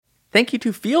Thank you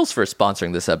to Feels for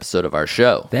sponsoring this episode of our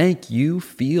show. Thank you,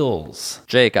 Feels.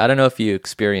 Jake, I don't know if you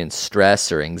experience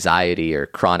stress or anxiety or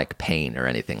chronic pain or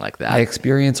anything like that. I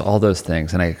experience all those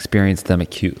things, and I experience them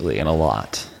acutely and a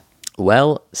lot.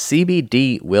 Well,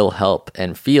 CBD will help,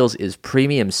 and Feels is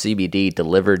premium CBD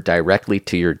delivered directly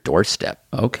to your doorstep.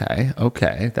 Okay.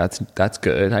 That's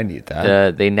good. I need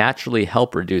that. They naturally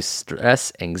help reduce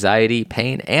stress, anxiety,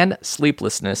 pain, and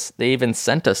sleeplessness. They even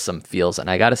sent us some Feels, and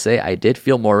I gotta say, I did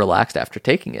feel more relaxed after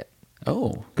taking it.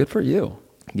 Oh, good for you.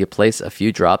 You place a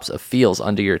few drops of Feels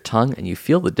under your tongue, and you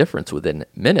feel the difference within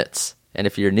minutes. And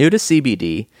if you're new to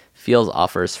CBD, Feels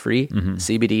offers free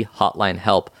CBD hotline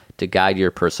help to guide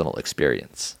your personal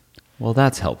experience. Well,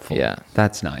 that's helpful. Yeah.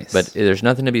 That's nice. But there's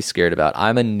nothing to be scared about.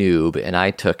 I'm a noob, and I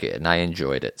took it, and I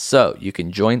enjoyed it. So you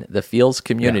can join the Feels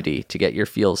community to get your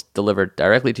Feels delivered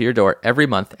directly to your door every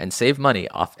month and save money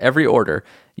off every order.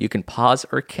 You can pause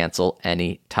or cancel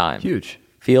any time. Huge.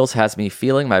 Feels has me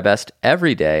feeling my best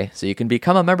every day, so you can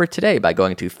become a member today by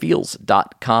going to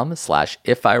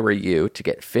feels.com/ifiwereyou to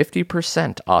get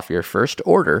 50% off your first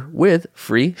order with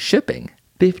free shipping.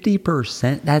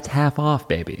 50%? That's half off,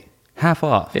 baby. Half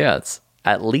off. Yeah, it's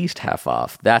at least half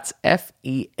off. That's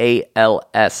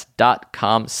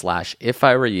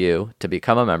feals.com/ifiwereyou to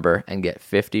become a member and get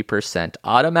 50%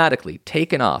 automatically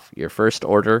taken off your first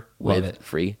order with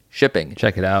free shipping.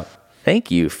 Check it out. Thank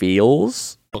you,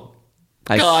 Feels.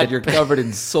 God, you're covered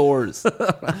in sores.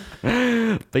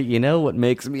 But you know what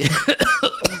makes me...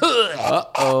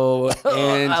 Uh-oh,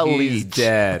 and he's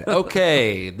dead.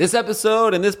 Okay, this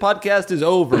episode and this podcast is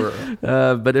over.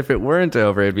 But if it weren't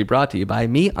over, it'd be brought to you by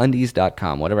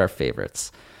MeUndies.com, one of our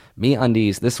favorites.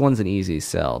 MeUndies, this one's an easy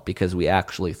sell because we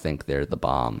actually think they're the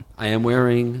bomb. I am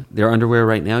wearing their underwear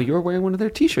right now. You're wearing one of their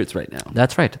t-shirts right now.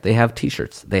 That's right. They have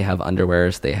t-shirts. They have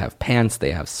underwears. They have pants.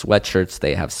 They have sweatshirts.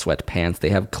 They have sweatpants. They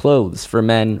have clothes for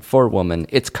men, for women.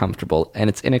 It's comfortable, and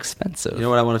it's inexpensive. You know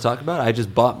what I want to talk about? I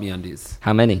just bought MeUndies.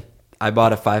 How many? I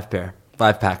bought a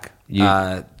 5-pack.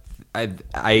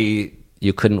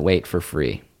 You couldn't wait for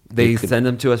free. They send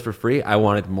them to us for free. I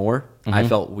wanted more. Mm-hmm. I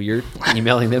felt weird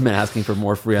emailing them and asking for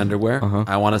more free underwear.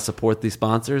 I want to support these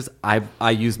sponsors. I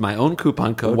used my own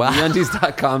coupon code,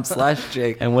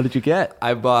 MeUndies.com/Jake. And what did you get?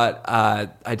 I bought,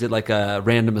 I did like a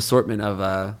random assortment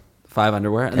of 5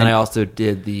 underwear. And then I also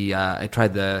did I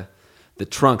tried the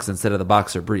trunks instead of the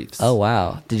boxer briefs. Oh,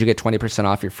 wow. Did you get 20%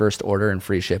 off your first order and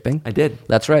free shipping? I did.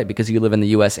 That's right, because you live in the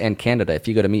U.S. and Canada. If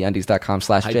you go to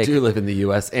MeUndies.com/Jake. I do live in the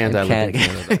U.S. and I live in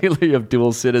Canada. You have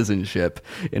dual citizenship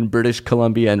in British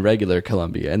Columbia and regular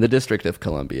Columbia and the District of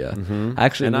Columbia.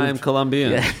 Actually, And I am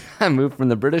Colombian. Yeah, I moved from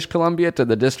the British Columbia to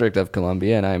the District of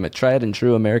Columbia, and I'm a tried and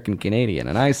true American Canadian.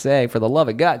 And I say, for the love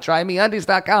of God, try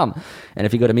MeUndies.com. And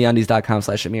if you go to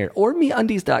MeUndies.com/Amir or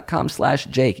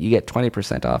MeUndies.com/Jake, you get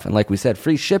 20% off. And like we said,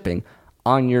 free shipping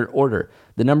on your order.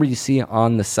 The number you see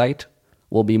on the site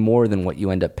will be more than what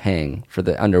you end up paying for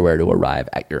the underwear to arrive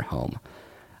at your home.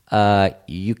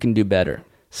 You can do better.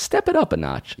 Step it up a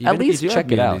notch. Even At least check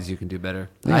it out. You can do better.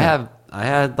 Yeah. I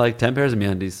had like 10 pairs of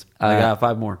MeUndies. I got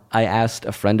 5 more. I asked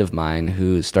a friend of mine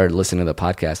who started listening to the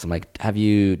podcast. I'm like,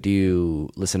 do you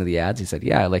listen to the ads? He said,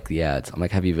 yeah, I like the ads. I'm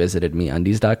like, have you visited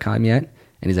MeUndies.com yet?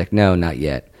 And he's like, no, not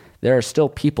yet. There are still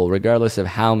people, regardless of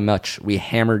how much we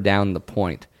hammer down the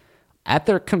point, at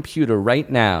their computer right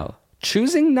now,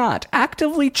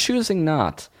 actively choosing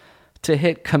not to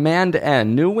hit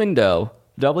Command-N, new window,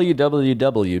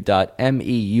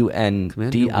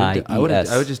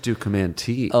 www.meundis. I would just do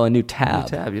Command-T. Oh, a new tab. New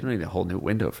tab. You don't need a whole new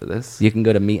window for this. You can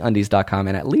go to MeUndies.com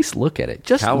and at least look at it.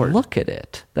 Just look at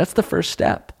it. That's the first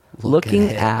step. Looking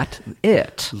at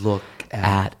it. Look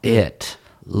at it.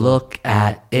 Look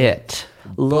at it.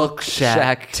 Look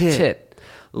shack tit.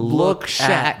 Look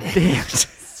shack tit.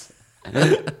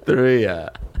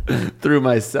 Through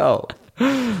myself.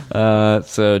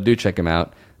 So do check them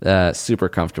out. Super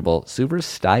comfortable, super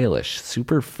stylish,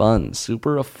 super fun,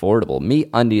 super affordable.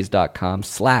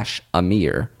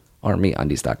 MeUndies.com/Amir or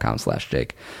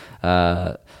MeUndies.com/Jake.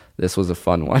 This was a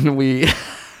fun one.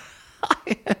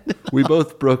 We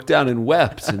both broke down and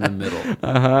wept in the middle.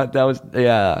 That was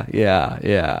yeah.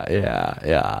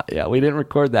 We didn't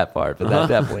record that part, but that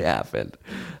definitely happened.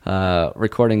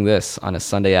 Recording this on a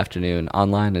Sunday afternoon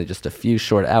online in just a few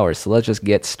short hours. So let's just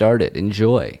get started.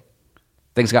 Enjoy.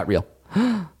 Things got real.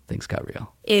 Things got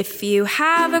real. If you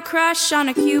have a crush on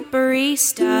a cute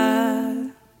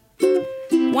barista,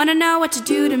 wanna know what to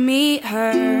do to meet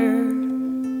her,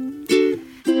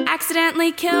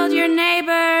 accidentally killed your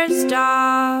neighbor's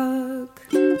dog,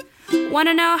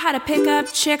 wanna know how to pick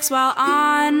up chicks while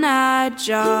on a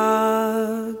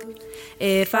jog.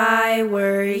 If I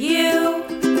were you,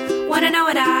 wanna know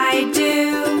what I'd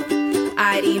do,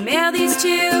 I'd email these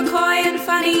two coy and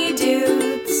funny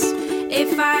dudes.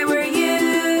 If I were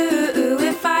you,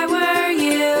 if I were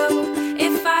you,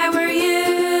 if I were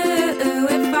you,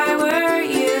 if I were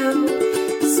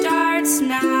you, starts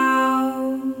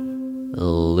now.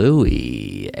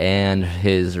 Louis and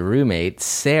his roommate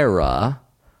Sarah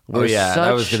were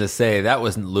I was going to say, that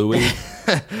wasn't Louis.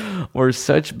 were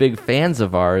such big fans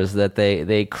of ours that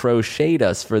they crocheted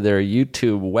us for their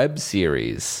YouTube web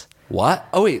series. What?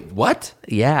 Oh, wait, what?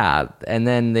 Yeah, and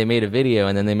then they made a video,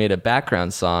 and then they made a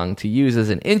background song to use as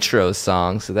an intro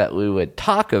song so that we would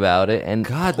talk about it and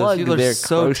God, those plug people are their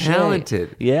so crochet.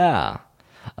 talented. Yeah.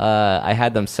 I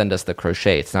had them send us the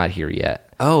crochet. It's not here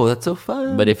yet. Oh, that's so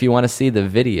fun. But if you want to see the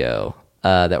video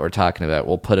that we're talking about,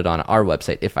 we'll put it on our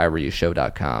website,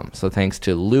 ifiwereyoushow.com. So thanks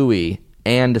to Louis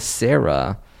and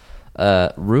Sarah,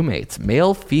 roommates,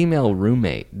 male-female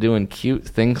roommate, doing cute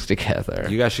things together.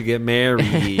 You guys should get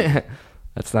married.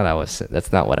 That's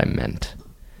not what I meant.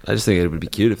 I just think it would be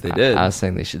cute if they did. I was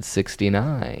saying they should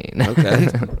 69. Okay.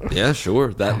 Yeah,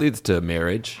 sure. That leads to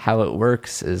marriage. How it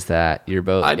works is that you're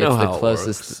both. I know it's how the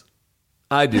closest. it works.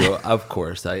 I do. Of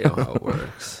course, I know how it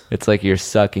works. It's like you're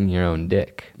sucking your own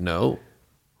dick. No.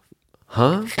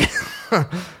 Huh?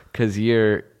 Because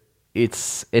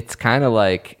it's kind of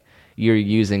like you're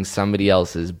using somebody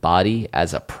else's body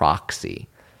as a proxy.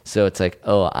 So it's like,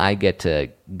 oh, I get to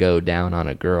go down on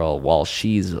a girl while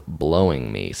she's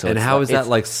blowing me. So And it's how like, is that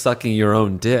like sucking your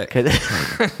own dick?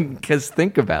 Because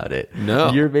think about it.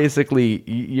 No. You're basically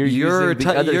you're using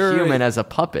the other human as a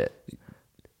puppet.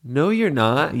 No, you're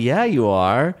not. Yeah, you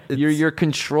are. You're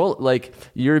control. Like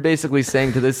you're basically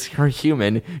saying to this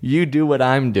human, "You do what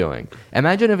I'm doing."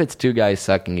 Imagine if it's two guys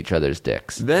sucking each other's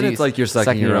dicks. Then it's like you're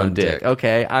sucking your own dick.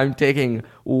 Okay, I'm taking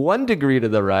 1 degree to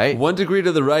the right. 1 degree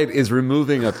to the right is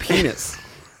removing a penis.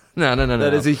 No.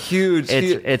 That is a huge.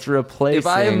 It's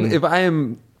replacing. If I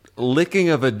am licking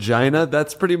a vagina,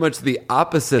 that's pretty much the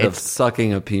opposite of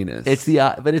sucking a penis.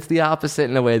 but it's the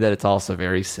opposite in a way that it's also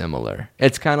very similar.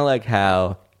 It's kind of like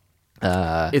how.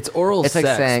 It's oral it's like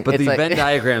sex, saying- but it's the like- Venn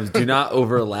diagrams do not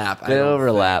overlap. They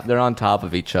overlap. They're on top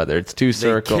of each other. It's two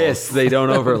circles. kiss, they don't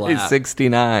overlap. It's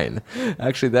 69.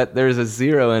 Actually, there's a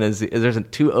 0 and there's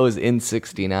 2 O's in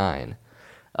 69.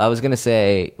 I was gonna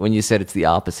say when you said it's the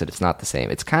opposite, it's not the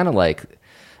same. It's kind of like,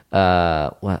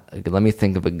 let me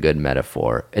think of a good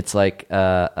metaphor. It's like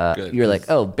you're like,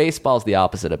 oh, baseball's the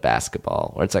opposite of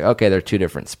basketball, or it's like, okay, they're two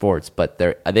different sports, but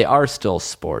they are still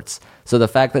sports. So the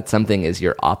fact that something is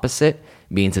your opposite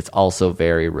means it's also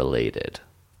very related.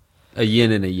 A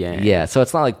yin and a yang. Yeah, so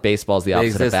it's not like baseball's the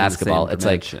opposite of exist in the basketball. same It's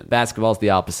dimension. like basketball's the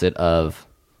opposite of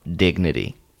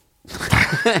dignity.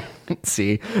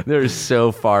 See, there's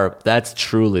so far. That's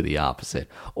truly the opposite.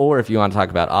 Or if you want to talk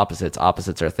about opposites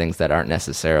are things that aren't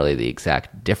necessarily the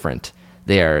exact different.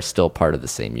 They are still part of the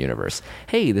same universe.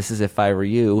 Hey, this is If I Were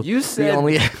You. You said- the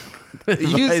only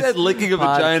You said licking a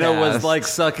vagina was podcast. like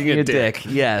sucking a dick.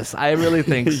 Yes, I really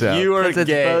think so. You are 'Cause it's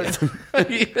gay.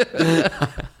 both-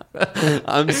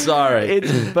 I'm sorry.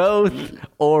 it's both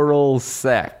oral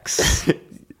sex.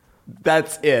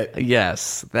 That's it.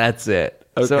 Yes, that's it.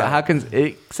 So Okay. how can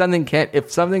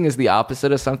if something is the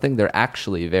opposite of something, they're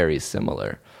actually very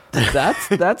similar. That's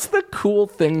the cool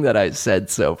thing that I said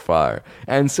so far.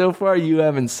 And so far you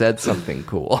haven't said something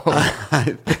cool.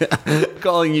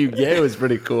 Calling you gay was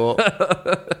pretty cool.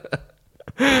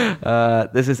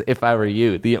 This is If I Were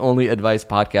You, the only advice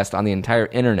podcast on the entire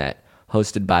internet,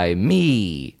 hosted by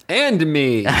me. And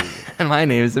me. And my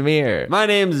name is Amir. My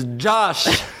name's Josh.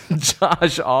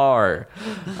 Josh R.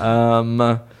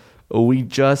 We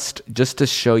just to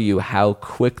show you how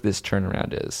quick this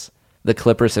turnaround is. The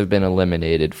Clippers have been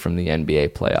eliminated from the NBA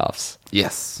playoffs.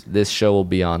 Yes, This show will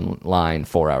be online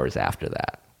 4 hours after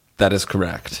that. that is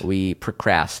correct. We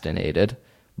procrastinated,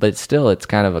 but still, it's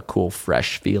kind of a cool,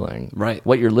 fresh feeling. Right.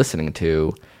 What you're listening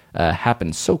to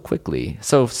happened so quickly,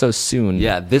 so soon.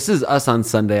 Yeah, this is us on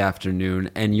Sunday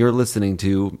afternoon, and you're listening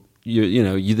to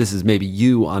this is maybe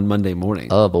you on Monday morning.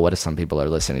 Oh, but what if some people are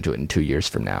listening to it in 2 years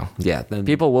from now? Yeah, then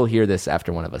People will hear this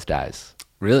after one of us dies.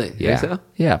 really. You Yeah. think so?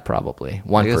 Yeah, probably.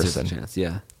 One I guess there's person. a chance.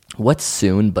 Yeah. What's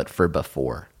soon but for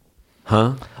before?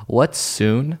 Huh? What's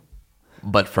soon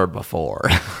but for before?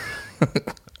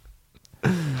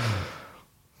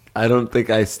 I don't think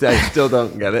I still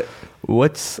don't get it.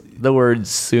 What's the word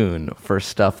soon for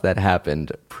stuff that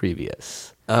happened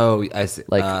previous? Oh, I see.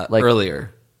 Like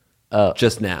earlier. Oh.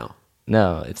 Just now.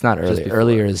 No, it's not earlier. before.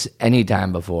 Earlier is any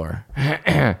time before.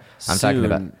 I'm talking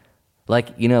about like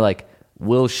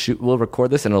we'll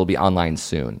record this and it'll be online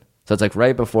soon. So it's like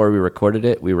right before we recorded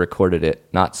it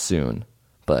not soon,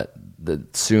 but the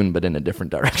soon, but in a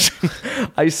different direction.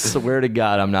 I swear to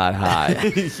God, I'm not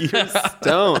high. You're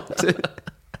stoned.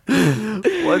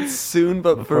 What's soon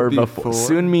but for before?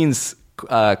 Soon means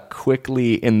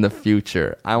quickly in the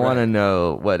future. I want to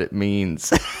know what it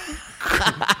means.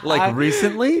 Like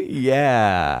recently?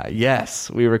 Yeah. Yes,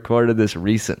 we recorded this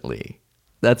recently.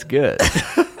 That's good.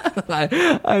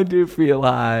 I do feel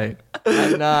high.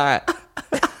 I'm not.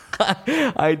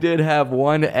 I did have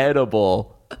one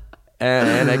edible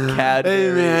and a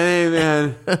Cadbury. Hey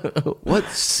man.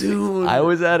 What's soon? I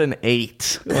was at an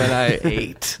 8 when I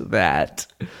ate that.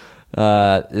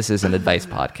 This is an advice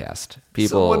podcast.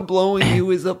 Someone blowing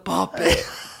you is a puppet.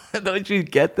 Don't you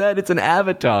get that? It's an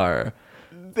avatar.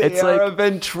 They are a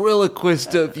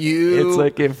ventriloquist of you.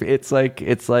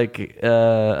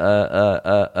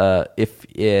 If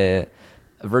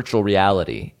virtual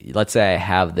reality. Let's say I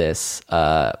have this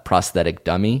prosthetic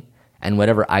dummy, and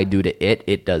whatever I do to it,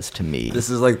 it does to me. This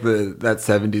is like that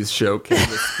 70s show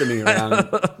camera spinning around.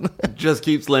 It just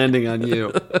keeps landing on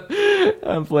you.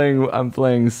 I'm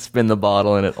playing spin the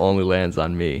bottle, and it only lands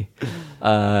on me.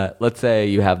 Let's say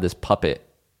you have this puppet,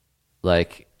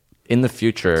 like. In the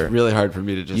future, it's really hard for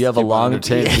me to just you have you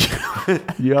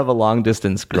have a long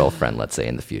distance girlfriend, let's say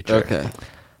in the future. Okay.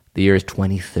 The year is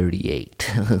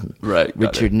 2038. Right.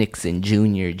 Richard Nixon Jr.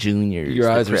 Your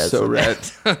eyes are so red.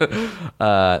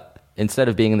 Instead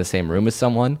of being in the same room as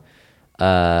someone,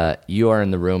 you are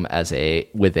in the room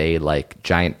with a like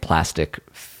giant plastic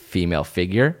female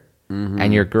figure,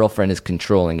 and your girlfriend is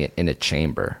controlling it in a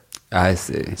chamber. I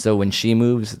see. So when she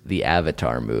moves, the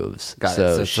avatar moves. Got it.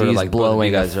 So So she's sort of like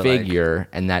blowing a both of you guys are figure,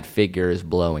 and that figure is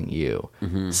blowing you.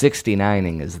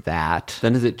 69ing is that.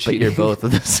 Then is it But cheating? you're both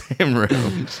in the same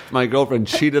room. My girlfriend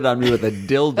cheated on me with a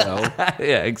dildo.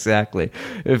 Yeah, exactly.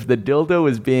 If the dildo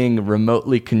is being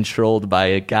remotely controlled by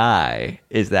a guy,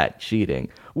 is that cheating?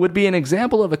 Would be an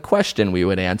example of a question we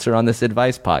would answer on this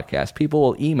advice podcast. People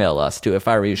will email us to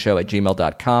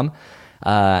ifiwereyoushow@gmail.com.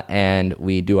 And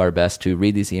we do our best to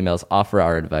read these emails, offer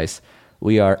our advice.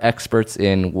 We are experts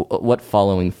in what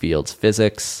following fields?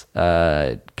 Physics,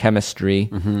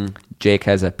 chemistry. Jake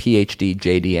has a PhD,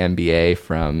 JD, MBA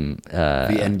from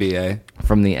The NBA.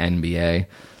 From the NBA.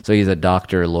 So he's a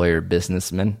doctor, lawyer,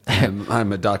 businessman.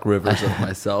 I'm a Doc Rivers of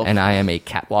myself. And I am a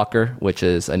catwalker, which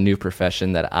is a new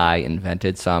profession that I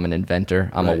invented. So I'm an inventor.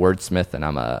 I'm a wordsmith, and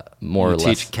I'm a more or You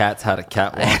less... teach cats how to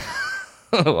catwalk.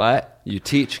 What? You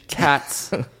teach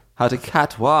cats how to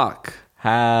catwalk.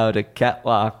 How to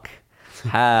catwalk.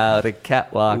 How to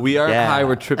catwalk. We aren't Yeah. high,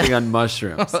 we're tripping on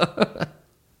mushrooms.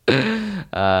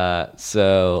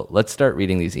 So let's start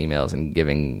reading these emails and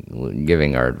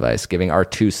giving our advice, giving our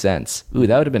 2 cents. Ooh,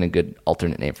 that would have been a good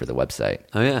alternate name for the website.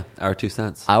 Oh yeah, our 2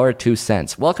 cents. Our 2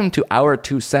 cents. Welcome to Our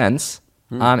 2 Cents.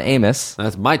 I'm Amos.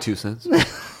 That's my 2 cents.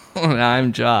 And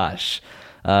I'm Josh.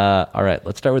 All right,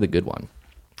 let's start with a good one.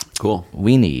 Cool.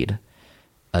 We need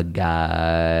a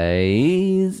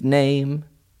guy's name.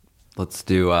 Let's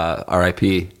do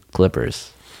R.I.P.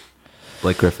 Clippers.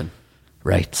 Blake Griffin.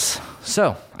 Writes,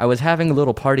 so I was having a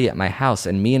little party at my house,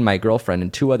 and me and my girlfriend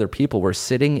and 2 other people were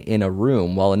sitting in a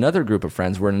room while another group of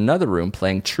friends were in another room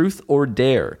playing Truth or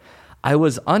Dare. I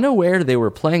was unaware they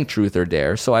were playing Truth or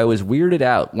Dare, so I was weirded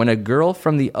out when a girl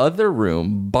from the other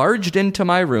room barged into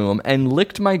my room and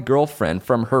licked my girlfriend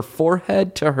from her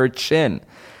forehead to her chin.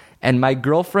 And my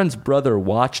girlfriend's brother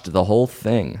watched the whole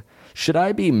thing. Should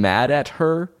I be mad at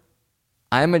her?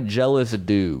 I'm a jealous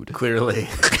dude. Clearly.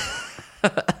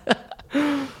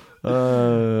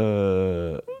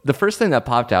 The first thing that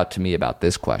popped out to me about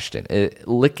this question,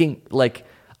 licking, like,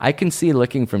 I can see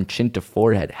licking from chin to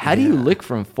forehead. How do you lick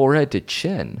from forehead to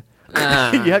chin?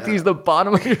 You have to use the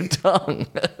bottom of your tongue.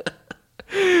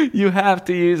 You have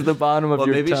to use the bottom of your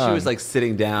tongue. Well, maybe she was like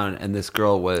sitting down and this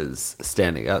girl was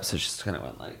standing up, so she just kind of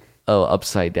went like... Oh,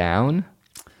 upside down?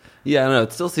 Yeah, I don't know.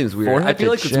 It still seems weird. Forehead I feel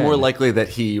to like it's more chin. likely that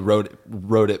he wrote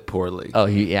it poorly. Oh,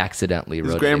 he accidentally wrote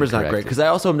His it grammar's not great, incorrectly. because I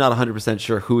also am not 100%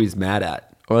 sure who he's mad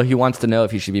at. Well, he wants to know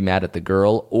if he should be mad at the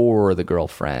girl or the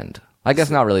girlfriend. I guess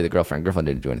not really the girlfriend. Girlfriend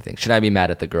didn't do anything. Should I be mad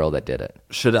at the girl that did it?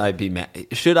 Should I be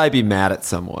mad at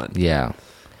someone? Yeah.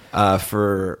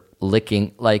 For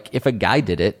Licking, like, if a guy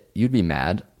did it, you'd be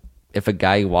mad. If a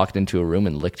guy walked into a room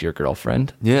and licked your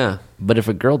girlfriend. yeah, But if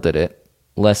a girl did it,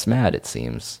 less mad, it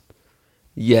seems.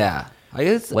 yeah. I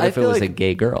guess. What I if it feel was like a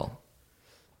gay girl?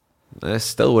 I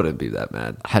still wouldn't be that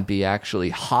mad. I'd be actually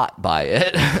hot by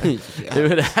it. It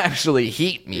would actually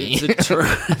heat me.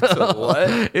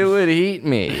 What? It would heat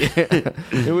me.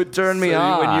 It would turn me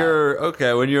on. When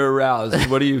you're aroused,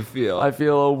 what do you feel? I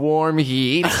feel a warm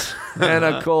heat and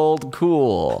a cold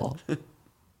cool.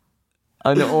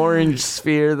 an orange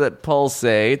sphere that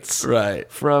pulsates Right.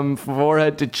 from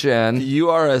forehead to chin. You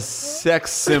are a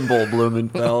sex symbol,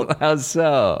 Blumenfeld. How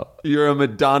so? You're a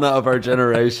Madonna of our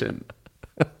generation.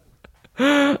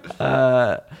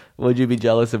 Would you be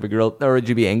jealous if a girl, or would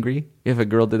you be angry if a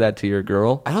girl did that to your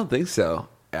girl? I don't think so.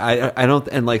 I don't,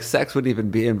 and like sex wouldn't even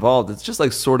be involved. It's just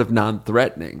like sort of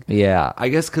non-threatening. Yeah. I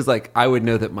guess because like I would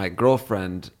know that my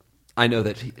girlfriend, I know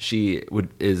that she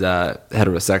is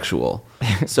heterosexual.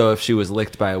 So if she was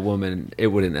licked by a woman, it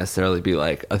wouldn't necessarily be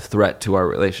like a threat to our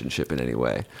relationship in any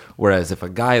way. Whereas if a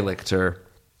guy licked her,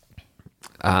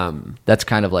 That's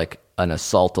kind of like an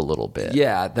assault a little bit.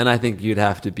 yeah, then I think you'd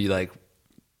have to be like,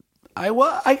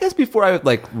 I guess before I would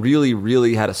like really,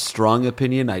 really had a strong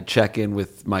opinion, I'd check in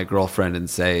with my girlfriend and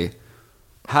say,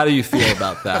 how do you feel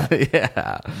about that?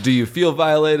 Yeah. Do you feel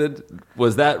violated?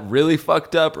 Was that really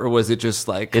fucked up? Or was it just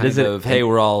like kind of, hey,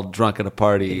 we're all drunk at a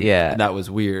party. Yeah. And that was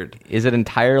weird. Is it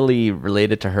entirely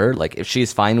related to her? Like, if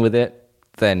she's fine with it,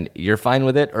 then you're fine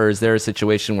with it? Or is there a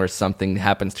situation where something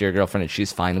happens to your girlfriend and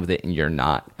she's fine with it and you're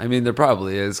not? I mean, there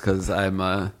probably is because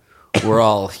we're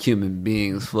all human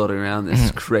beings floating around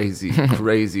this crazy,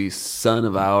 crazy sun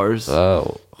of ours.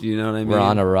 Oh. Do you know what I mean? We're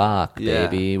on a rock, Yeah.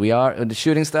 baby. We are the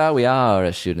shooting star. We are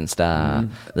a shooting star.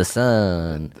 The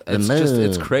sun, the moon.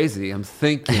 It's crazy. I'm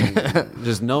thinking,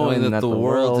 just knowing that the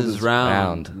world is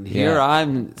round. And here Yeah.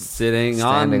 I'm standing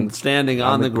on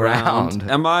the ground. ground.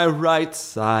 Am I right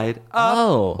side up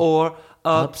Oh. or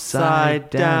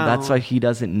upside down? That's why he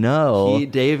doesn't know.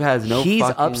 Dave has no. He's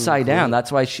fucking upside clue. down.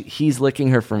 That's why he's licking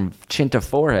her from chin to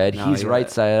forehead. No, He's yeah. right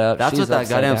side up. That's She's what that upside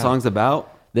goddamn down. song's about.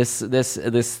 This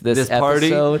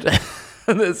party?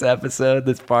 episode,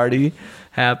 this party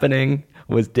happening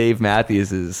was Dave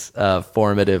Matthews'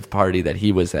 formative party that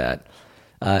he was at.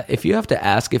 If you have to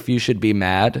ask if you should be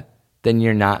mad, then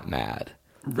you're not mad.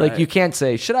 Like, you can't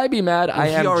say, should I be mad? I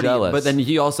am jealous. But then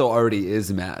he also already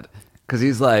is mad because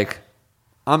he's like,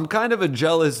 I'm kind of a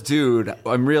jealous dude.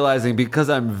 I'm realizing because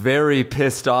I'm very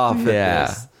pissed off at Yeah.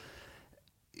 this.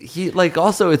 He like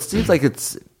also it seems like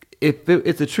it's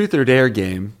a truth or dare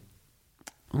game.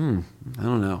 I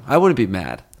don't know. I wouldn't be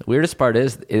mad. The weirdest part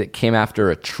is it came after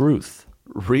a truth.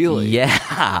 Really?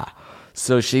 Yeah.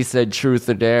 So she said truth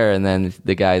or dare, and then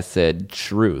the guy said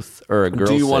truth, or a girl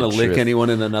Do you said want to lick truth. anyone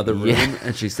in another room? Yeah.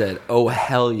 And she said, "Oh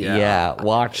hell yeah! Yeah,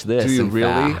 watch this. Do you in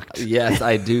really? fact. Yes,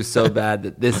 I do so bad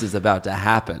that this is about to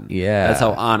happen. Yeah. That's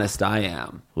how honest I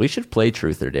am. We should play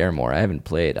truth or dare more. I haven't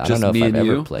played. I Just don't know me if I've and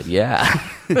ever you? played. Yeah.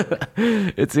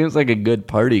 It seems like a good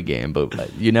party game,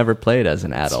 but you never played as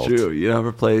an adult. It's true. You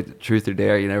never played truth or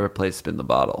dare. You never played spin the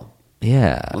bottle.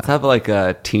 Yeah. Let's have like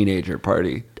a teenager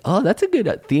party. Oh, that's a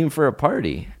good theme for a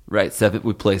party. Right,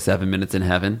 we play 7 Minutes in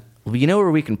Heaven. Well, you know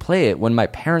where we can play it? When my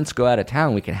parents go out of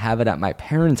town, we can have it at my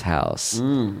parents' house.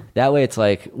 That way it's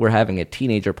like we're having a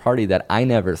teenager party that I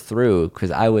never threw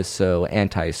because I was so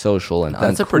antisocial and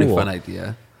That's a pretty uncool. fun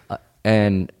idea.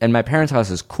 And my parents' house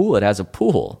is cool. It has a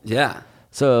pool. Yeah.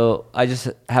 So I just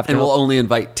have to... And we'll only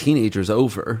invite teenagers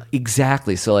over.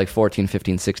 Exactly. So like 14,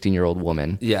 15, 16-year-old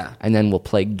woman. Yeah. And then we'll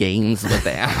play games with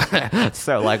them.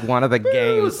 So like one of the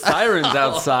games... Sirens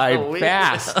outside Oh,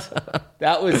 fast.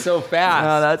 That was so fast.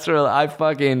 No, that's real. I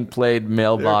fucking played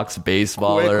mailbox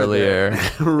baseball quick with earlier.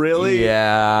 Really?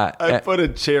 Yeah. I put a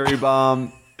cherry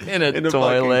bomb in a in a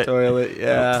toilet. fucking toilet.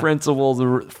 Yeah. The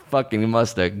principals fucking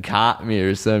must have got me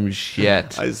or some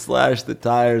shit. I slashed the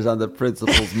tires on the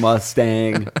principal's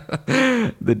Mustang.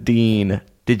 The dean.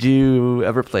 Did you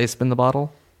ever play Spin the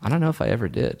Bottle? I don't know if I ever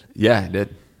did. Yeah, I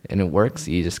did. And it works?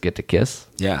 You just get to kiss?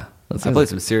 Yeah. That I sounds played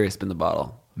some serious Spin the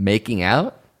Bottle. Making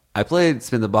out? I played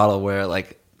Spin the Bottle where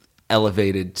like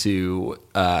elevated to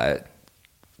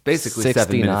basically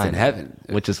 7 Minutes in Heaven.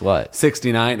 Which is what?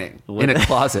 69ing in a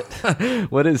closet.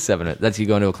 What is 7 minutes? That's you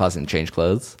go into a closet and change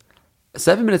clothes?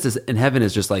 7 Minutes in Heaven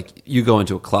is just like you go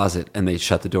into a closet and they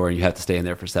shut the door and you have to stay in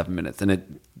there for 7 minutes.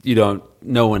 And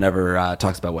no one ever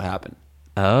talks about what happened.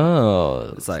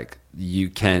 Oh. It's like you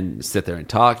can sit there and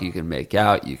talk, you can make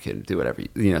out, you can do whatever,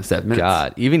 7 minutes.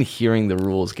 God, even hearing the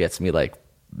rules gets me like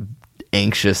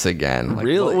anxious again. Like,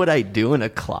 Really? what would I do in a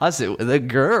closet with a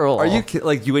girl? Are you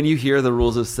like when you hear the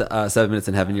rules of 7 Minutes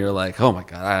in Heaven, you're like, oh my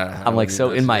God. I I'm like don't so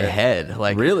need in this my shit. head.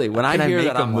 Like, Really? When I can hear make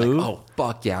that, a I'm move? like, oh,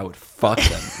 fuck yeah, I would fuck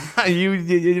them.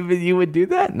 you would do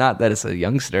that? Not that it's a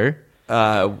youngster.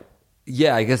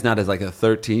 Yeah, I guess not as like a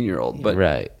 13-year-old, but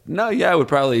Right. No, yeah, I would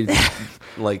probably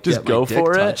like Just get my go dick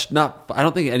for it? touched. Not, I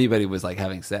don't think anybody was like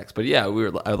having sex, but yeah, I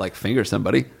would like finger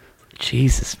somebody.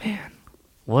 Jesus, man.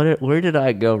 Where did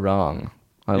I go wrong?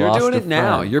 You're lost doing a it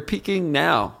now. friend. You're peaking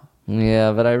now.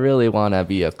 Yeah, but I really want to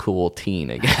be a cool teen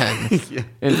again.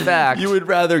 In fact, You would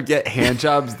rather get hand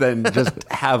jobs than just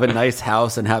have a nice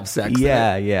house and have sex.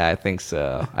 yeah, I think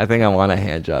so. I think I want a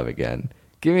hand job again.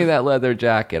 Give me that leather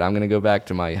jacket. I'm going to go back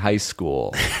to my high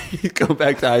school. You go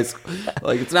back to high school.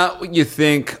 Like, it's not what you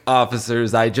think,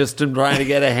 officers. I just am trying to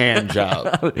get a hand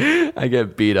job. I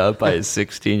get beat up by a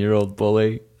 16-year-old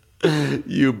bully.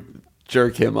 You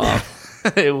jerk him off.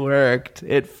 It worked.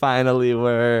 It finally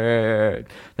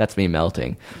worked. That's me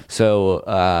melting.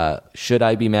 So, should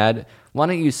I be mad? Why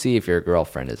don't you see if your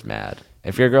girlfriend is mad?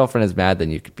 If your girlfriend is mad, then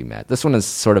you could be mad. This one is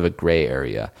sort of a gray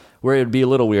area where it would be a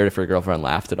little weird if your girlfriend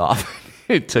laughed it off.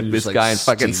 It took this like guy and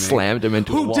fucking steaming. slammed him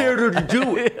into a Who wall. dared her to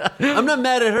do it? I'm not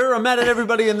mad at her. I'm mad at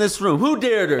everybody in this room. Who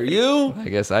dared her? You? I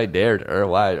guess I dared her.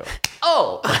 Why?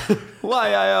 Oh! Why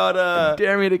I oughta...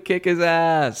 Dare me to kick his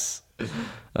ass.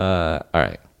 All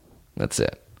right. That's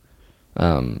it.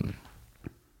 I'm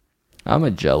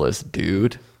a jealous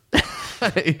dude.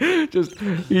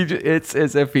 It's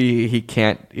as if he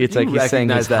can't. It's like he's saying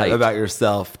his that height. about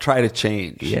yourself. Try to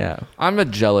change. Yeah, I'm a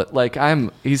jealous.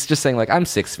 He's just saying like I'm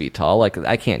 6 feet tall. Like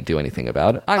I can't do anything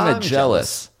about it. I'm a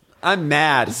jealous. I'm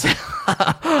mad.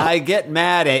 I get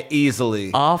mad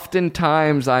easily.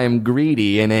 Oftentimes I am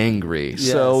greedy and angry.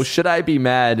 So Yes. should I be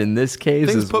mad in this case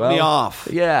Things as put well? me off.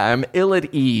 Yeah, I'm ill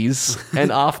at ease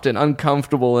and often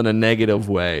uncomfortable in a negative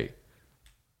way.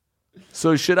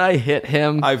 So should I hit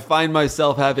him? I find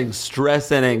myself having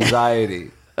stress and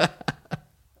anxiety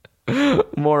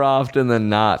More often than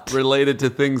not. related to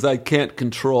things I can't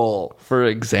control. For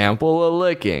example, a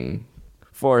licking.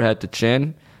 Forehead to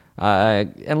chin.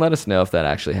 And let us know if that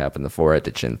actually happened, the forehead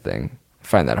to chin thing. I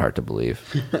find that hard to believe.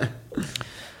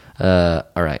 All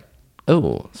right.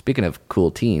 Oh, speaking of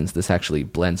cool teens, this actually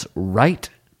blends right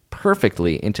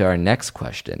perfectly into our next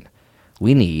question.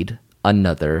 We need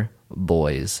another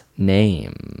boy's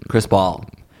name. Chris Paul.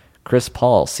 Chris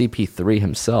Paul, CP3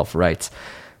 himself, writes,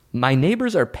 my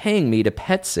neighbors are paying me to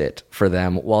pet sit for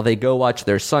them while they go watch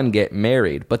their son get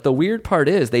married. But the weird part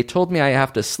is they told me I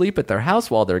have to sleep at their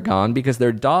house while they're gone because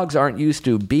their dogs aren't used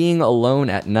to being alone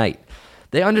at night.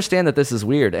 They understand that this is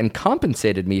weird and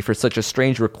compensated me for such a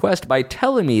strange request by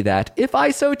telling me that, if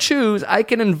I so choose, I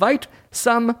can invite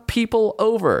some people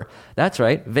over. That's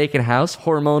right, vacant house,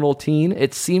 hormonal teen.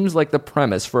 It seems like the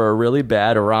premise for a really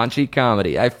bad, raunchy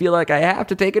comedy. I feel like I have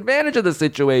to take advantage of the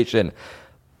situation.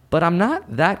 But I'm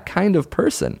not that kind of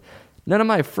person. None of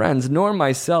my friends nor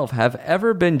myself have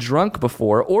ever been drunk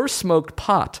before or smoked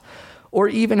pot, or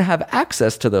even have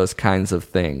access to those kinds of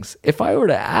things. If I were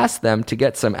to ask them to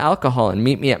get some alcohol and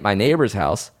meet me at my neighbor's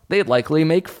house, they'd likely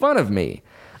make fun of me.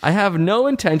 I have no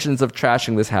intentions of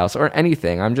trashing this house or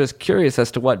anything. I'm just curious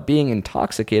as to what being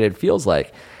intoxicated feels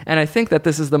like, and I think that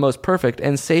this is the most perfect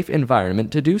and safe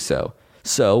environment to do so.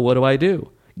 So what do?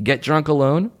 Get drunk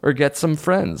alone or get some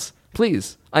friends?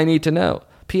 Please, I need to know.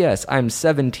 P.S. I'm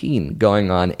 17 going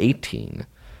on 18.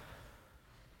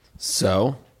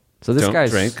 So So this don't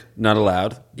guy's drink. Not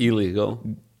allowed. Illegal.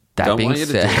 That Don't being want you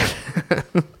to said,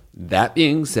 do it. That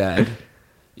being said,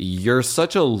 you're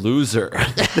such a loser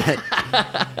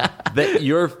that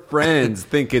your friends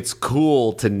think it's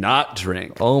cool to not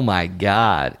drink. oh my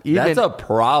God. That's a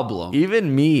problem.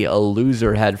 Even me, a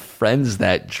loser, had friends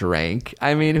that drank.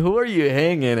 I mean, who are you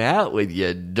hanging out with,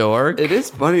 you dork? It is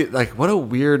funny. Like, what a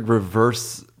weird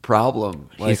reverse problem.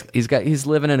 Like, He's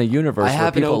living in a universe I where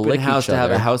have an people open lick house each to have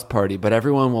other. a house party, but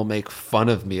everyone will make fun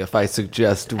of me if I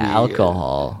suggest we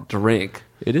Alcohol. drink.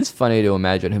 It is funny to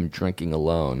imagine him drinking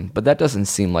alone, but that doesn't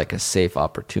seem like a safe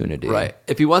opportunity. Right.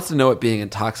 If he wants to know what being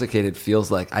intoxicated feels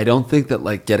like, I don't think that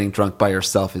like getting drunk by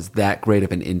yourself is that great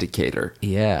of an indicator.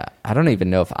 Yeah. I don't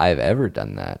even know if I've ever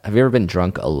done that. Have you ever been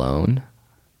drunk alone?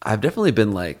 I've definitely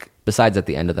been like, Besides at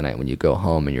the end of the night when you go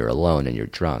home and you're alone and you're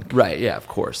drunk. right, yeah, of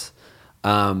course.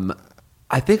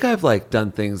 I think I've like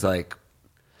done things like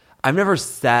I've never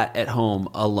sat at home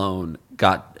alone,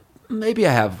 maybe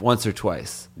I have once or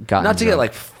twice. Gotten Not to get drunk.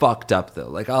 like fucked up though.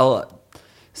 Like I'll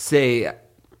say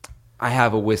I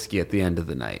have a whiskey at the end of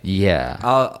the night. Yeah.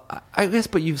 I guess,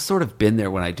 but you've sort of been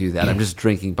there when I do that. I'm just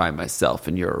drinking by myself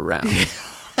and you're around.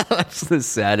 That's the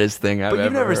saddest thing I've But ever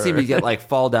you've never seen me heard. get like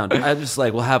fall down. I just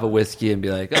like will have a whiskey and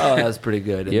be like, oh, that's pretty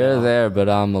good. And You're then there, but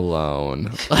I'm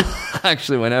alone.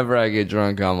 Actually, whenever I get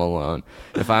drunk, I'm alone.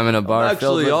 If I'm in a bar I'm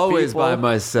filled actually with always people, by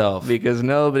myself. because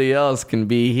nobody else can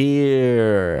be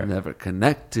here. Never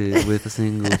connected with a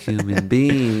single human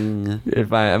being.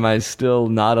 Am I still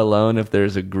not alone if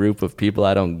there's a group of people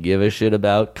I don't give a shit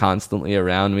about constantly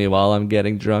around me while I'm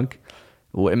getting drunk?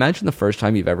 Well, imagine the first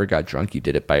time you've ever got drunk, you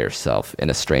did it by yourself in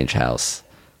a strange house.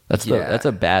 That's Yeah. that's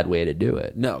a bad way to do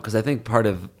it. No, because I think part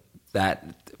of that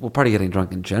part of getting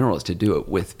drunk in general is to do it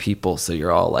with people, so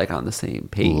you're all like on the same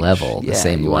page, The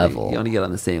same level. You want to get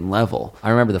on the same level. I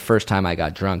remember the first time I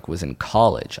got drunk was in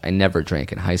college. I never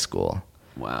drank in high school.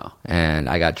 Wow. And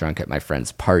I got drunk at my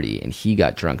friend's party, and he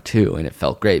got drunk too, and it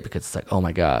felt great because it's like, oh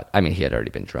my God. I mean, he had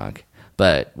already been drunk,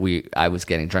 but I was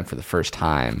getting drunk for the first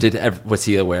time. Was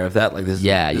he aware of that? Like this?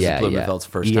 Yeah, this yeah, is Blumenfeld's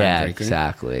first time yeah, drinking.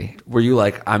 exactly. Were you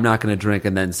like, I'm not going to drink,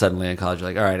 and then suddenly in college, you're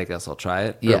like, all right, I guess I'll try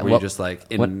it? Or Yeah, were well, you just like,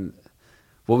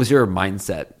 what was your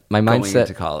mindset? My going mindset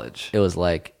into college. It was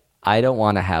like, I don't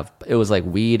want to have. It was like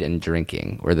weed and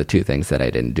drinking were the two things that I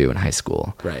didn't do in high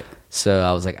school. Right. So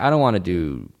I was like, I don't want to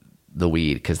do the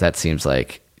weed because that seems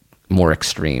like more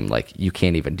extreme. Like you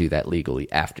can't even do that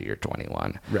legally after you're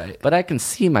 21. Right. But I can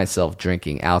see myself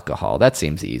drinking alcohol. That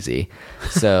seems easy.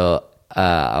 So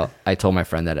I told my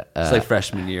friend that It's like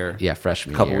freshman year. yeah,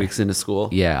 freshman A couple year. weeks into school.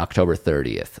 Yeah, October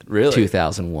 30th. Really?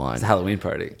 2001. It's a Halloween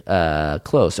party.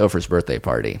 Close. Oprah's birthday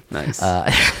party. Nice.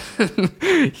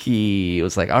 He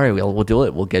was like, all right, we'll do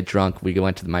it. We'll get drunk. We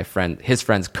went to his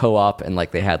friend's co-op, and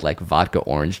like they had like vodka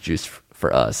orange juice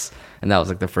for us. And that was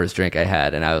like the first drink I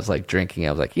had. And I was like drinking.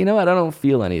 I was like, you know what? I don't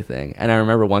feel anything. And I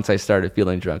remember once I started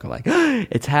feeling drunk, I'm like,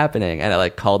 it's happening. And I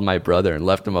like called my brother and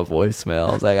left him a voicemail.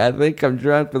 I was like, I think I'm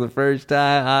drunk for the first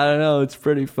time. I don't know. It's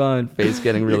pretty fun. Face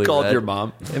getting really You called red. your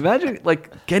mom. Imagine like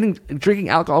drinking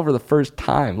alcohol for the first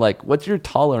time. Like, what's your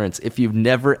tolerance if you've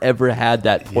never ever had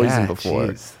that poison Yeah, before?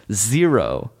 jeez.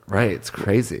 0. Right. It's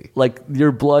crazy. Like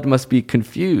your blood must be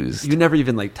confused. You never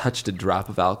even like touched a drop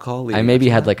of alcohol. I maybe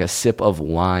had like a sip of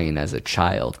wine as a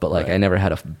child, but like Right. I never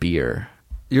had a beer.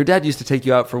 Your dad used to take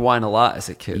you out for wine a lot as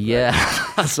a kid. right?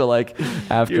 Yeah. So like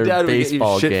after Your dad would get you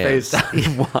baseball games.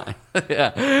 shit-faced on wine.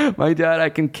 Yeah. My dad, I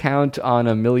can count on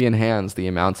a million hands the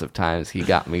amounts of times he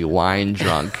got me wine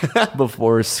drunk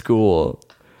before school.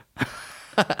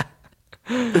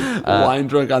 Wine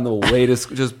drunk on the way to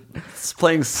just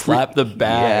playing slap the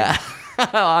bag. Yeah.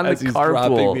 On As the he's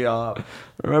dropping me carpool. off.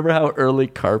 Remember how early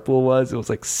carpool was? It was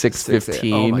like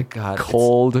 6:15. Oh my God.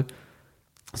 Cold.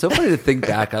 So funny to think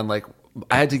back on, like,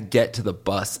 I had to get to the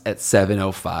bus at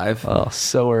 7:05. Oh,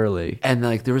 so early. And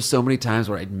like there were so many times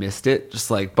where I'd missed it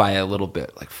just like by a little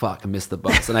bit. Like, fuck, I missed the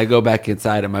bus. And I go back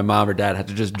inside and my mom or dad had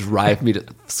to just drive me to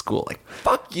school. Like,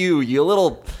 fuck you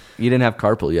little. You didn't have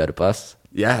carpool. You had a bus?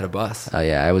 Yeah, I had a bus. Oh,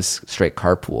 yeah. I was straight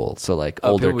carpool. So, like,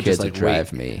 Oh, older people would kids just, would like,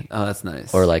 drive wait. me. Oh, that's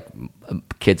nice. Or, like,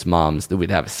 kids' moms, that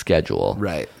we'd have a schedule.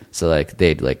 Right. So, like,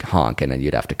 they'd, like, honk and then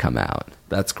you'd have to come out.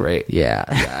 That's great. Yeah.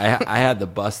 Yeah, I had the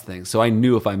bus thing, so I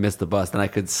knew if I missed the bus, then I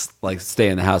could like stay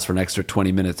in the house for an extra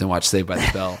 20 minutes and watch Saved by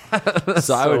the Bell.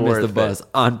 So I would miss the worth bus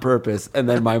on purpose, and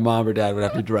then my mom or dad would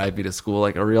have to drive me to school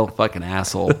like a real fucking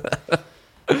asshole.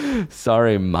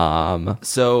 Sorry, Mom.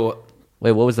 So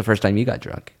Wait, what was the first time you got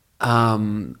drunk?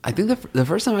 I think the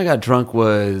first time I got drunk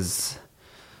was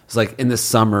like in the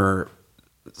summer.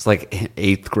 It's like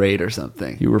 8th grade or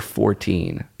something. You were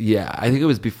 14. Yeah, I think it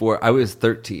was before. I was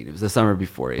 13. It was the summer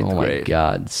before 8th Oh, my grade.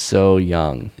 God. So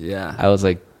young. Yeah. I was,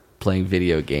 like, playing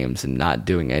video games and not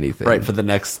doing anything. Right, for the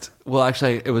next... Well,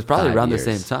 actually, it was probably 5 around years.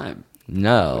 the same time.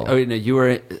 No. Oh, no, you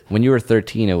were... When you were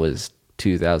 13, it was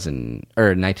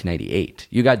 1998.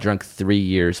 You got drunk 3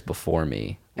 years before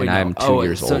me, and Wait, no. I'm 2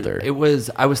 years so older. I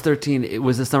was 13. It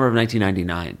was the summer of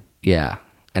 1999. Yeah,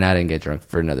 and I didn't get drunk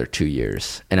for another 2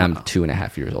 years, and I'm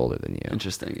 2.5 years older than you.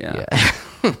 Interesting, yeah.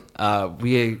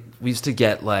 We used to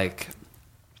get like...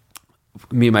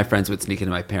 Me and my friends would sneak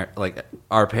into my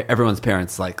everyone's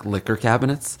parents' like liquor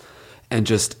cabinets and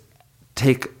just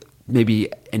take maybe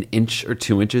an inch or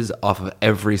 2 inches off of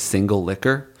every single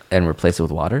liquor. And replace it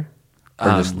with water, or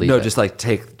just leave No, it?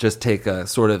 just take a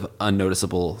sort of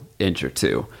unnoticeable inch or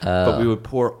two. But we would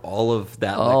pour all of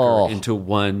that liquor into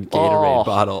one Gatorade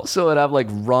bottle. So it'd have like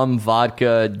rum,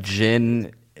 vodka,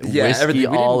 gin, whiskey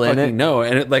all in it. No,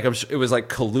 and it was like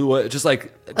Kahlua, just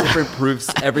like different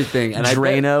proofs, everything. And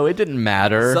Drano, it didn't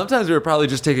matter. sometimes we were probably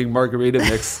just taking margarita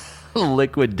mix.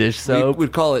 Liquid dish soap.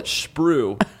 We'd call it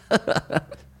Sprue.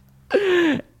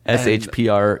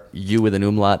 SHPRU with an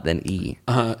umlaut, then E.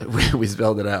 We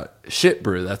spelled it out. Shit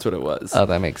brew, that's what it was. Oh,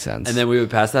 that makes sense. And then we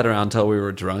would pass that around until we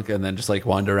were drunk and then just like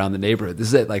wander around the neighborhood. This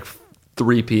is at like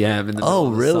 3 p.m. in the middle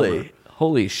of the really? summer.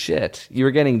 Holy shit. You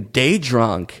were getting day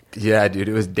drunk. Yeah, dude,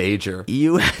 it was danger.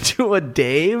 You went to a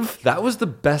Dave? That was the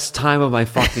best time of my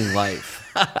fucking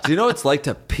life. Do you know what it's like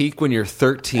to peak when you're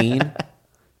 13?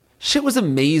 Shit was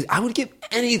amazing. I would give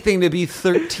anything to be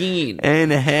 13.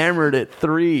 And hammered at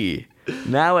 3.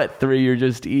 Now at 3, you're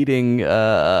just eating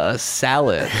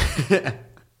salad.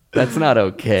 That's not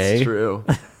okay. It's true.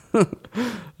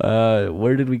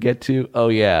 Where did we get to? Oh,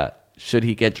 yeah. Should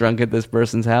he get drunk at this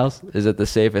person's house? Is it the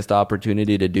safest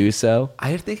opportunity to do so?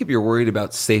 I think if you're worried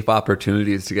about safe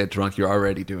opportunities to get drunk, you're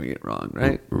already doing it wrong,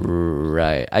 right?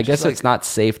 Right. I guess it's not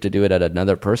safe to do it at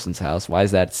another person's house. Why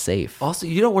is that safe? Also,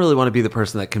 you don't really want to be the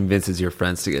person that convinces your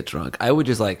friends to get drunk. I would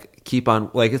just like keep on,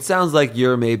 like, it sounds like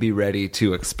you're maybe ready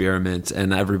to experiment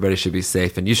and everybody should be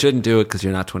safe and you shouldn't do it because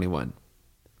you're not 21.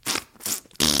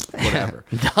 Whatever.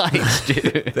 Nice,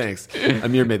 dude. Thanks.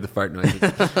 Amir made the fart noises.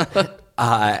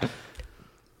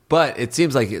 But it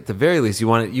seems like at the very least you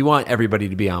want everybody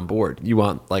to be on board. You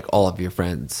want like all of your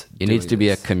friends. It needs to be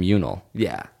a communal.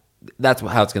 Yeah, that's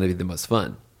how it's going to be the most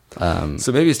fun.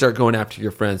 So maybe start going after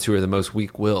your friends who are the most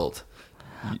weak-willed.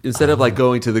 Instead of like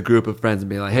going to the group of friends and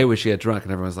being like, "Hey, we should get drunk,"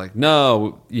 and everyone's like,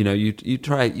 "No,"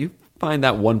 you find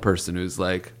that one person who's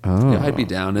like, "Yeah, I'd be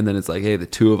down," and then it's like, "Hey, the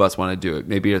two of us want to do it."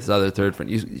 Maybe it's the other third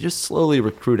friend. You just slowly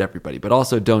recruit everybody, but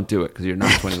also don't do it because you're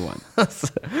not 21.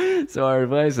 So our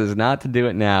advice is not to do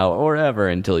it now or ever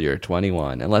until you're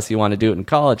 21, unless you want to do it in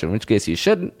college, in which case you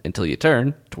shouldn't until you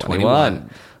turn 21.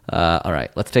 All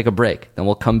right, let's take a break. Then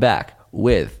we'll come back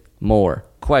with more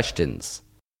questions.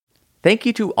 Thank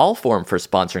you to Allform for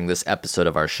sponsoring this episode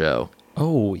of our show.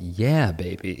 Oh, yeah,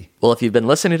 baby. Well, if you've been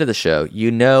listening to the show,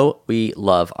 you know we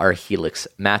love our Helix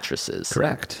mattresses.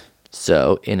 Correct.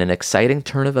 So, in an exciting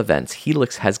turn of events,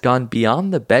 Helix has gone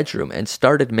beyond the bedroom and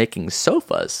started making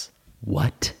sofas.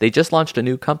 What? They just launched a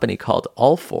new company called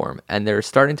Allform, and they're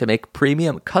starting to make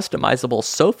premium customizable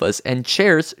sofas and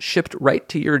chairs shipped right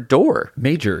to your door.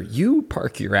 Major, you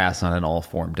park your ass on an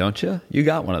Allform, don't you? You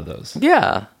got one of those.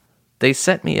 Yeah. They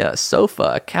sent me a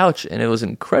sofa, a couch, and it was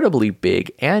incredibly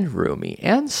big and roomy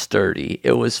and sturdy.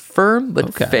 It was firm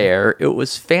but fair. It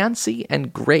was fancy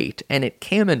and great, and it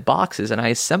came in boxes, and I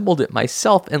assembled it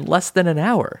myself in less than an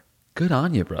hour. Good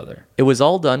on you, brother. It was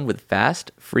all done with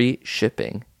fast, free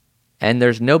shipping. And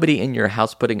there's nobody in your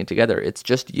house putting it together. It's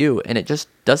just you, and it just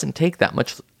doesn't take that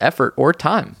much effort or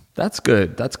time. That's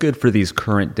good. That's good for these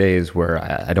current days where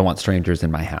I don't want strangers in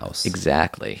my house.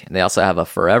 Exactly. And they also have a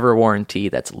forever warranty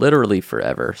that's literally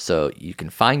forever. So you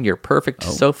can find your perfect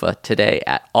sofa today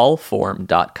at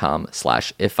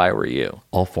allform.com/ifiwereyou.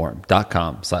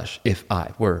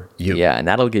 Allform.com/ifiwereyou. Yeah, and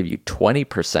that'll give you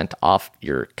 20% off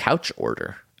your couch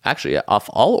order. Actually, off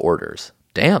all orders.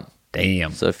 Damn.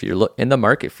 So if you're in the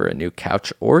market for a new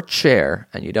couch or chair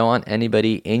and you don't want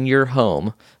anybody in your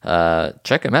home,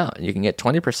 check them out. You can get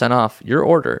 20% off your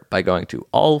order by going to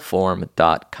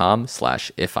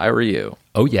allform.com/ifiwereyou.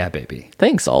 Oh, yeah, baby.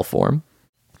 Thanks, Allform.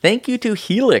 Thank you to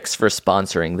Helix for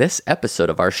sponsoring this episode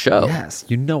of our show. Yes,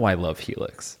 you know I love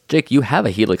Helix. Jake, you have a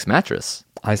Helix mattress.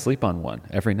 I sleep on one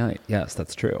every night. Yes,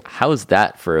 that's true. How's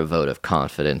that for a vote of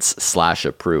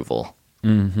confidence/approval?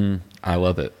 I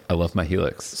love it. I love my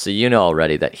Helix. So you know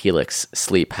already that Helix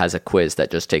Sleep has a quiz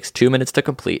that just takes 2 minutes to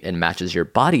complete and matches your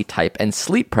body type and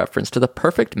sleep preference to the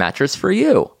perfect mattress for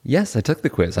you. Yes, I took the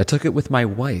quiz. I took it with my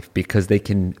wife because they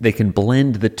can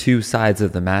blend the two sides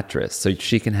of the mattress, so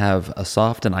she can have a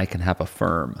soft and I can have a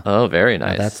firm. Oh, very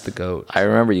nice. That's the goat. I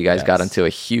remember you guys got into a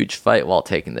huge fight while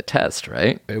taking the test,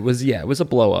 right? It was a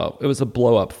blow up. It was a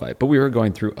blow up fight, but we were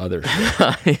going through other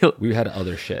shit. We had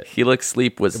other shit. Helix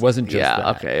Sleep was... It wasn't just that.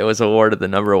 Okay. It was awarded the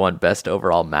 #1 best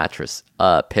overall mattress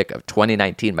pick of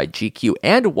 2019 by GQ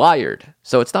and Wired.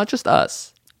 So it's not just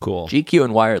us. Cool. GQ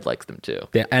and Wired likes them too.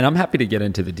 Yeah, and I'm happy to get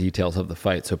into the details of the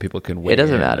fight so people can weigh It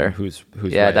doesn't in matter. on who's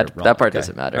yeah, right that or wrong. that part Okay.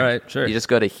 doesn't matter. All right, sure. You just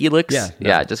go to Helix.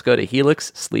 Just go to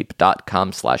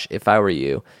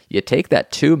helixsleep.com/ifiwereyou. You take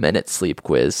that 2-minute sleep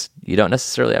quiz. You don't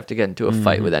necessarily have to get into a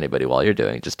fight with anybody while you're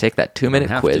doing it. Just take that 2-minute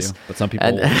Have quiz. to, but some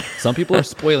people are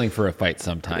spoiling for a fight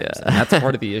sometimes, and that's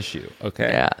part of the issue. Okay.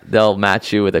 Yeah, they'll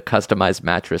match you with a customized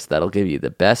mattress that'll give you the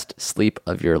best sleep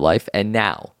of your life. And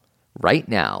now, right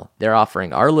now, they're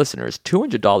offering our listeners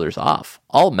 $200 off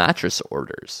all mattress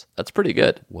orders. That's pretty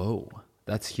good. Whoa,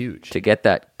 that's huge. To get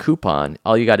that coupon,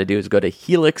 all you got to do is go to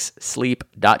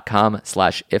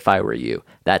helixsleep.com/ifiwereyou.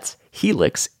 That's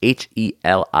Helix,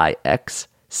 HELIX,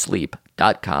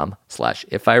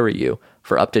 sleep.com/ifiwereyou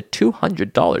for up to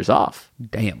 $200 off.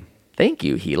 Damn. Thank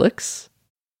you, Helix.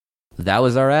 That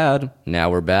was our ad. Now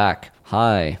we're back.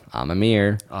 Hi, I'm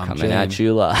Amir. Coming Jame. at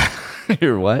you live.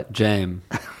 You're what? James.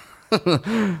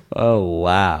 Oh,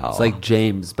 wow. It's like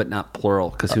James, but not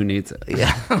plural, because who needs it?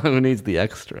 yeah, who needs the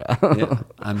extra? Yeah,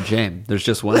 I'm James. There's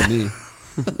just one of me.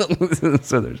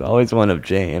 So there's always one of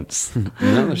James.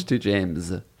 No, there's two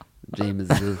James. James.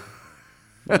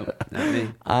 Nope, not me.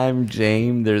 I'm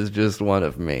James. There's just one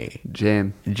of me.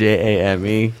 James.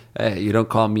 Jame. Hey, you don't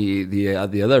call me the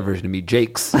other version of me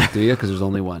Jakes, do you? Because there's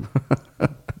only one.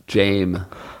 James.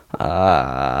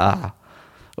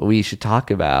 We should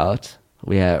talk about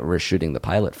We're shooting the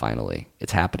pilot finally.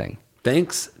 It's happening.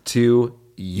 Thanks to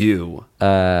you.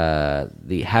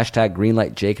 The hashtag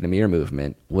Greenlight Jake and Amir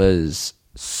movement was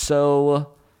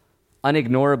so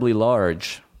unignorably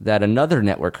large that another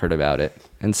network heard about it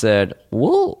and said,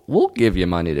 we'll give you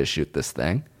money to shoot this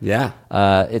thing. Yeah.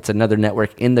 It's another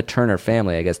network in the Turner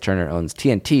family. I guess Turner owns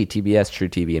TNT, TBS, True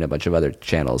TV, and a bunch of other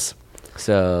channels.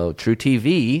 So True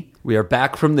TV, We are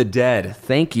back from the dead.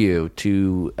 thank you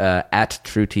to at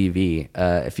True TV.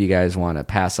 If you guys want to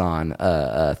pass on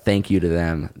thank you to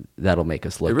them, that'll make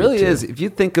us look It really good too. is. If you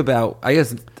think about, I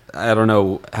guess, I don't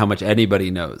know how much anybody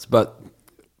knows, but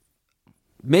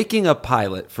making a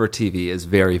pilot for TV is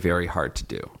very, very hard to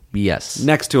do. Yes.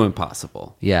 Next to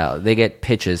impossible. Yeah, they get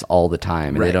pitches all the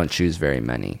time, and they Right. don't choose very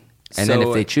many. And then So-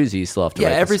 if they choose you still have to Yeah,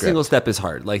 write the every script. single step is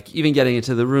hard. Like, even getting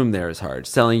into the room there is hard.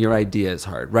 Selling your idea is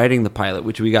hard. Writing the pilot,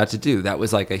 which we got to do, that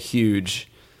was like a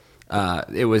huge...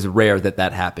 it was rare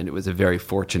that happened. It was a very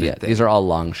fortunate Yeah, thing. these are all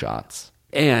long shots.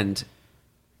 And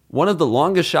one of the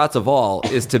longest shots of all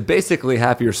is to basically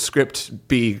have your script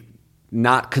be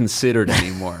not considered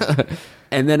anymore.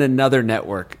 And then another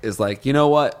network is like, you know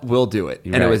what? We'll do it.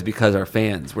 And it Right. was because our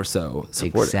fans were so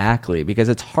supportive. Exactly, because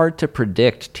it's hard to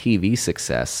predict TV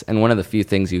success, and one of the few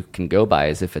things you can go by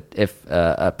is if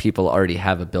people already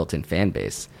have a built-in fan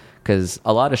base. Because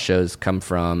a lot of shows come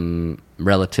from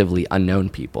relatively unknown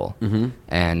people,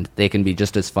 and they can be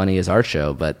just as funny as our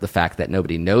show, but the fact that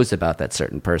nobody knows about that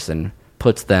certain person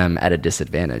puts them at a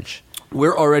disadvantage.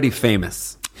 We're already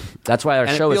famous. That's why our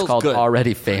And it show is feels called good.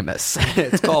 Already Famous.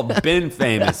 It's called Been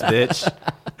Famous, bitch.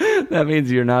 That means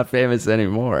you're not famous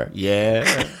anymore. Yeah.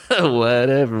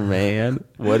 Whatever, man.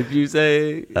 What did you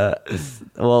say?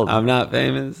 Well, I'm not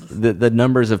famous. the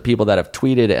numbers of people that have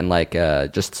tweeted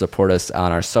and just support us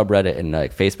on our subreddit and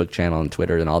like Facebook channel and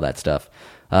Twitter and all that stuff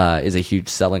is a huge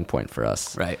selling point for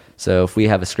us. Right. So if we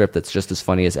have a script that's just as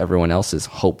funny as everyone else's,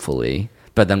 hopefully,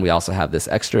 but then we also have this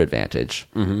extra advantage,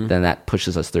 then that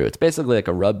pushes us through. It's basically like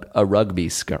a rugby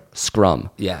scrum.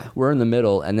 Yeah. We're in the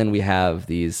middle, and then we have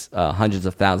these hundreds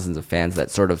of thousands of fans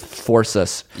that sort of force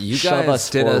us, You shove guys us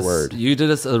did forward. you did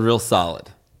us a real solid.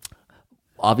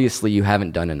 Obviously, you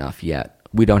haven't done enough yet.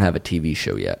 We don't have a TV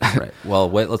show yet. Right. Well,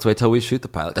 let's wait till we shoot the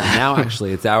pilot. Now,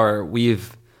 actually,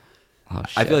 Oh,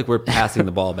 I feel like we're passing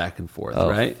the ball back and forth, Oh,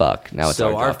 right? fuck. Now it's so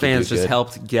our our job to fans do just good.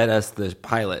 helped get us the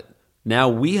pilot. Now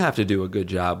we have to do a good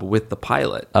job with the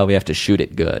pilot. Oh, we have to shoot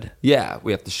it good. Yeah,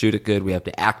 we have to shoot it good. We have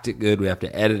to act it good. We have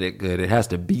to edit it good. It has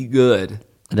to be good.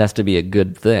 It has to be a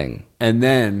good thing. And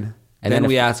then then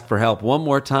we if- ask for help one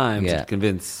more time Yeah. to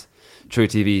convince True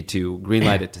TV to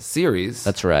greenlight it to series.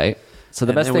 That's right. So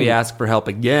the and best then thing we ask for help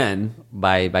again.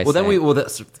 by Well, then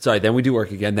saying, then we do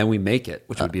work again. Then we make it,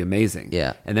 which would be amazing.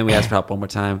 yeah. And then we ask for help one more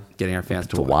time, getting our fans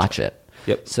to watch it.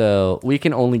 Yep. So we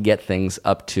can only get things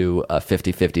up to a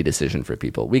 50-50 decision for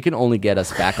people. We can only get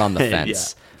us back on the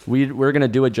fence. We're going to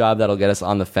do a job that'll get us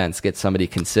on the fence, get somebody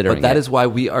considering But that it. is why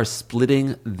we are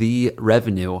splitting the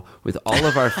revenue with all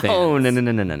of our fans. Oh,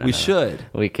 no. We should.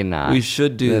 We cannot. We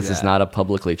should do This that. is not a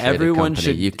publicly traded Everyone company.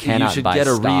 should- You you cannot should buy get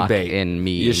a stock rebate. in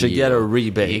me. You should get a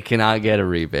rebate. You cannot get a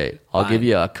rebate. I'll give Fine.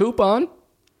 you a coupon.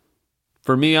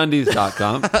 For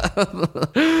MeUndies.com.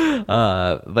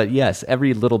 But yes,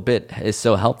 every little bit is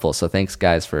so helpful. So thanks,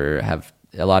 guys,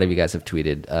 a lot of you guys have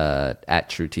tweeted at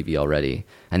True TV already,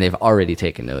 and they've already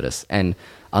taken notice. And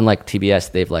unlike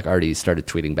TBS, they've like already started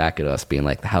tweeting back at us, being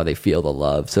like how they feel the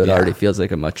love. So it Yeah. already feels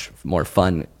like a much more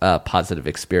fun, positive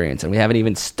experience. And we haven't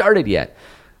even started yet.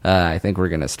 I think we're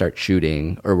going to start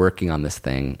shooting or working on this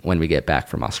thing when we get back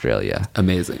from Australia.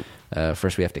 Amazing.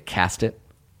 First, we have to cast it.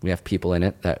 We have people in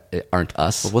it that aren't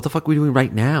us. What the fuck are we doing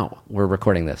right now? We're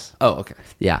recording this. Oh, okay.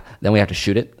 Yeah. Then we have to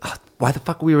shoot it. Why the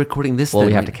fuck are we recording this? Well, then?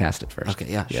 we have to cast it first. Okay,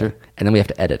 yeah, sure. And then we have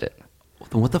to edit it.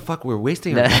 Then what the fuck? We're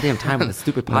wasting our goddamn time on this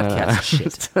stupid podcast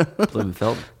shit.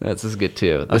 Blumenfeld. This is good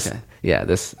too. This, Okay. Yeah,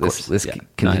 this course, yeah.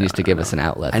 continues No, to give us an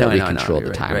outlet I know, that we I know, control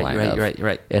you're the right, timeline you're right, of. you're right, you're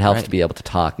right, It helps you're to be able to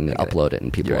talk and get it. upload it,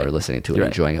 and people You're are right. listening to it, You're and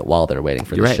right. enjoying it while they're waiting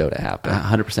for You're the right. show to happen.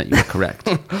 100%. You're correct.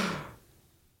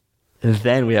 And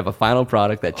then we have a final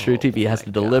product that True TV has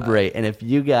to deliberate. And if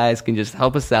you guys can just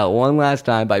help us out one last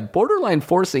time by borderline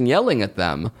forcing yelling at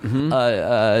them, We'll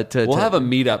have a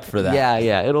meetup for that.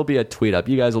 Yeah, it'll be a tweet up.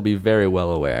 You guys will be very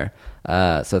well aware.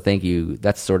 So thank you.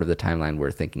 That's sort of the timeline we're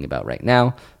thinking about right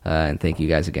now. And thank you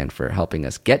guys again for helping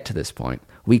us get to this point.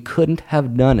 We couldn't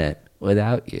have done it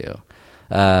without you.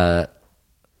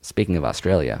 Speaking of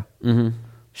Australia,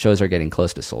 shows are getting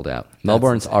close to sold out.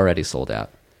 Melbourne's already sold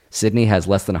out. Sydney has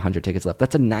less than 100 tickets left.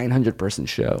 That's a 900-person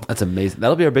show. That's amazing.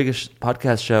 That'll be our biggest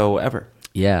podcast show ever.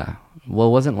 Yeah.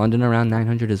 Well, wasn't London around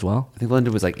 900 as well? I think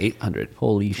London was like 800.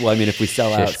 Holy Well, I mean, if we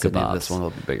sell out shish Sydney, kebabs. this one will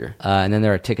be bigger. And then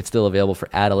there are tickets still available for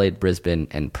Adelaide, Brisbane,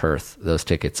 and Perth. Those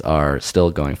tickets are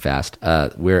still going fast.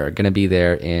 We're going to be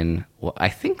there in, well, I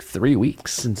think 3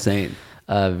 weeks. It's insane.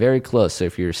 Very close. So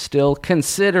if you're still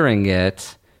considering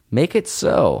it, make it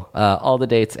so. All the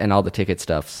dates and all the ticket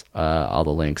stuffs, all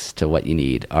the links to what you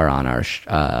need are on our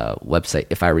website,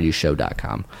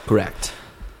 ifiwereyoushow.com. Correct.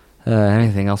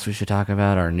 Anything else we should talk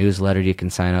about? Our newsletter you can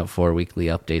sign up for, weekly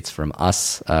updates from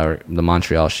us. The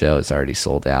Montreal show is already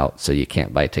sold out, so you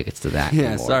can't buy tickets to that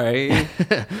Yeah, anymore. sorry.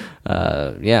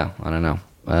 Yeah, I don't know.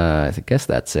 I guess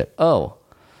that's it. Oh,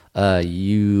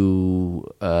 you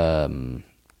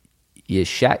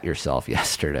shat yourself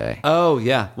yesterday. Oh,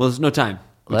 yeah. Well, there's no time.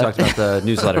 We What? talked about the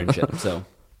newsletter and shit, so.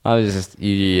 I was just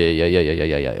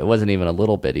yeah. It wasn't even a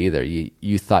little bit either.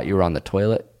 You thought you were on the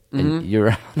toilet and you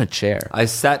were on a chair. I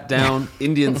sat down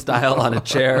Indian style on a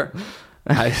chair.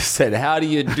 I said, "How do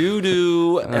you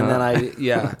do?" And then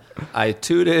I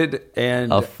tooted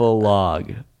and A full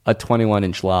log, a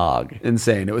 21-inch log.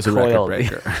 insane. It was a record Coiled.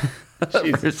 breaker.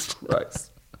 Jesus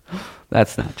Christ.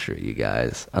 That's not true, you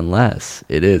guys. Unless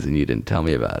it is, and you didn't tell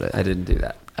me about it. I didn't do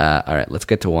that. All right, let's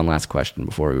get to one last question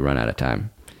before we run out of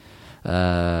time.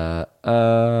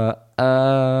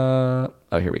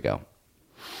 Oh, here we go.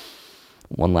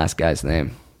 One last guy's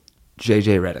name.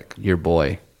 JJ Redick. Your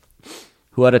boy,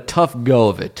 who had a tough go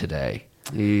of it today.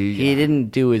 He didn't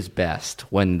do his best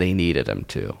when they needed him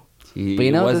to. He But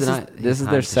you know, wasn't this is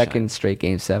time their to shine. second straight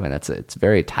Game 7. It's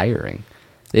very tiring.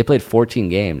 They played 14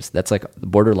 games. That's like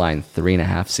borderline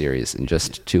 3.5 series in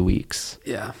just 2 weeks.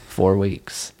 Yeah. 4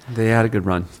 weeks. They had a good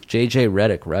run. JJ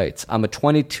Redick writes, I'm a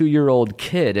 22-year-old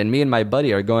kid, and me and my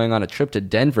buddy are going on a trip to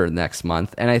Denver next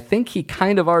month, and I think he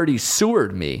kind of already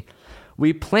sewered me.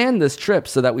 We planned this trip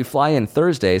so that we fly in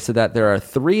Thursday so that there are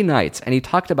 3 nights, and he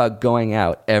talked about going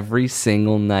out every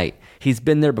single night. He's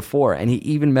been there before, and he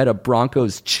even met a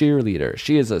Broncos cheerleader.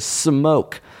 She is a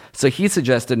smoke. So he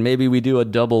suggested maybe we do a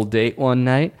double date one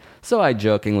night. So I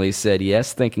jokingly said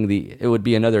yes, thinking it would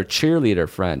be another cheerleader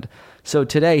friend. So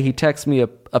today he texts me a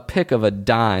pic of a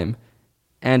dime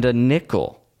and a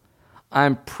nickel.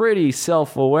 I'm pretty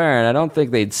self-aware, and I don't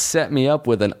think they'd set me up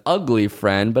with an ugly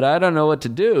friend, but I don't know what to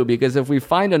do, because if we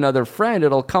find another friend,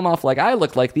 it'll come off like I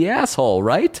look like the asshole,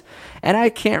 right? And I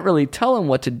can't really tell him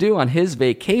what to do on his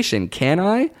vacation, can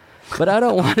I? But I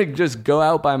don't want to just go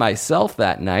out by myself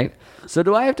that night. So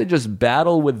do I have to just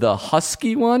battle with the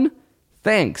husky one?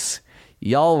 Thanks.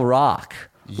 Y'all rock.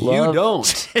 You don't.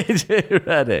 JJ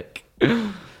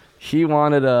Redick. He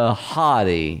wanted a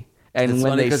hottie. And It's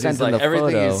when funny they 'cause sent he's him like, the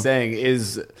everything photo, he's saying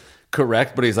is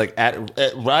correct, but he's like, at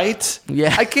right?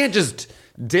 Yeah. I can't just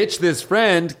ditch this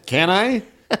friend, can I?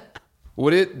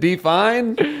 Would it be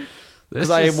fine? Because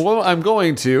I'm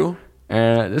going to.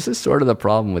 this is sort of the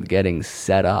problem with getting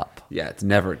set up. Yeah, it's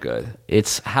never good.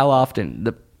 It's how often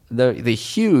the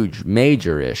huge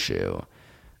major issue.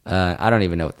 I don't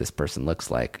even know what this person looks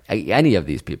like. Any of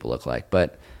these people look like,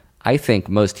 but I think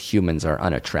most humans are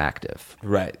unattractive.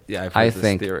 Right. Yeah, I've heard I this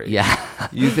think, theory. yeah.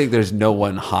 You think there's no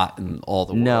one hot in all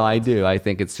the world? No, I do. I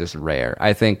think it's just rare.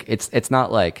 I think it's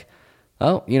not like,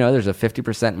 oh, there's a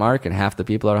 50% mark and half the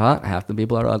people are hot, half the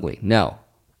people are ugly. No.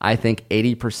 I think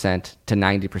 80% to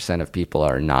 90% of people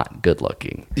are not good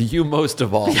looking. You most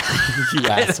of all. You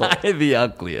asshole. I'm the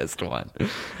ugliest one.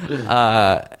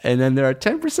 And then there are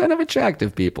 10% of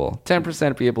attractive people. 10%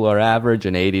 of people are average,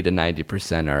 and 80 to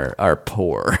 90% are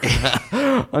poor.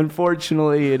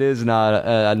 Unfortunately, it is not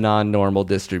a non-normal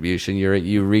distribution.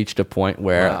 You reached a point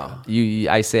where Wow.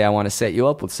 I say I want to set you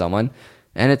up with someone,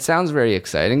 and it sounds very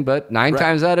exciting, but 9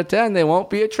 times out of 10, they won't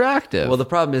be attractive. Well, the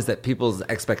problem is that people's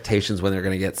expectations when they're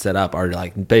going to get set up are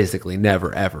like basically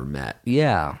never ever met.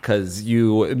 yeah. Because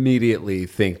you immediately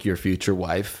think your future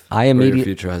wife I or immediate- your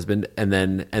future husband, and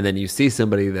then you see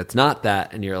somebody that's not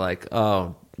that, and you're like,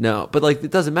 oh no. But like,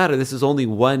 it doesn't matter. This is only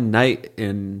one night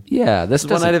in Yeah, this this is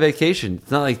one doesn't- night of vacation.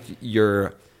 It's not like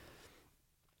you're.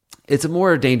 It's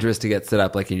more dangerous to get set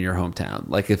up like in your hometown.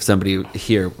 Like if somebody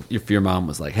here, if your mom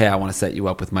was like, "Hey, I want to set you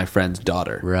up with my friend's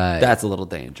daughter," Right. That's a little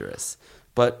dangerous.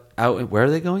 But where are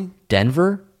they going?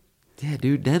 Denver, Yeah,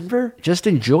 dude, Denver. just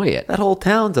enjoy it. That whole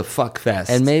town's a fuck fest.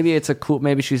 And maybe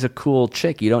maybe she's a cool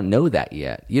chick. You don't know that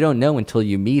yet. You don't know until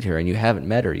you meet her, and you haven't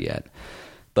met her yet.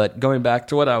 But going back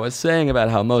to what I was saying about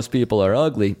how most people are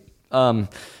ugly,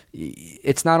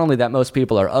 it's not only that most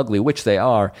people are ugly, which they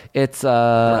are. It's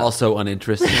They're also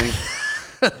uninteresting.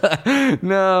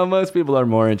 no, most people are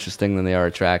more interesting than they are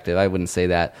attractive. I wouldn't say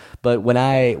that. But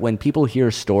when people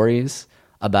hear stories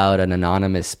about an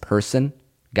anonymous person,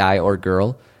 guy or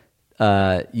girl,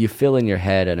 you fill in your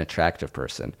head an attractive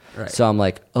person. Right. So I'm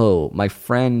like, oh, my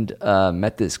friend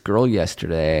met this girl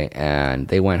yesterday, and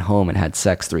they went home and had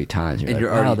sex 3 times. And like, you're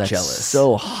already wow, that's jealous.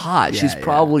 so hot. She's Yeah.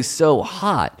 probably so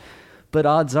hot. But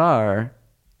odds are,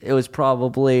 it was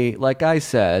probably, like I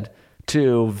said,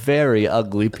 2 very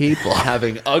ugly people.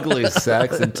 Having ugly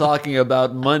sex and talking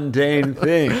about mundane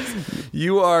things.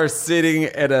 You are sitting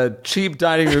at a cheap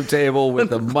dining room table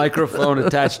with a microphone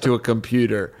attached to a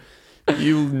computer.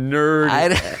 You nerd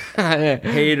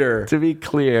hater. To be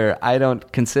clear, I don't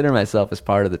consider myself as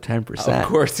part of the 10%. Of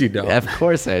course you don't. Of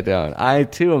course I don't. I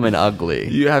too am an ugly.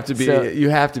 You have to be So-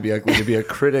 ugly to be a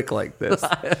critic like this.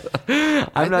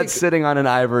 I'm not sitting on an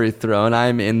ivory throne.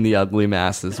 I'm in the ugly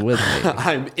masses with me.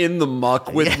 I'm in the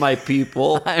muck with my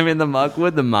people. I'm in the muck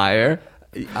with the mire.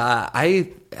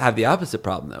 I have the opposite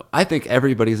problem, though. I think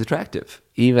everybody's attractive,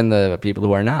 Even the people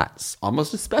who are not.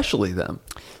 almost especially them.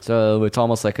 So it's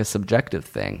almost like a subjective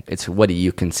thing. It's what do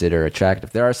you consider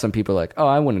attractive? There are some people like, oh,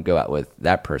 I wouldn't go out with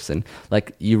that person.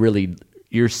 Like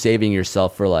you're saving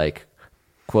yourself for like,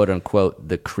 quote unquote,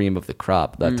 the cream of the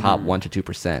crop, the top 1% to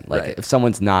 2%. Like Right. if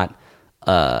someone's not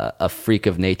a freak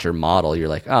of nature model, you're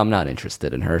like, oh, I'm not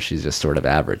interested in her. She's just sort of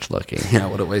average looking. Yeah,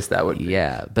 what a waste that would be.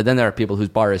 Yeah, but then there are people whose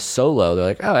bar is so low, they're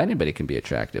like, oh, anybody can be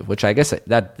attractive, which I guess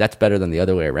that's better than the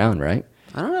other way around, right?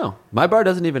 I don't know. My bar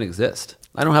doesn't even exist.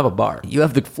 I don't have a bar. You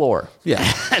have the floor. Yeah.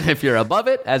 And if you're above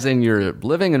it, as in you're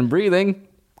living and breathing,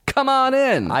 come on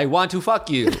in. I want to fuck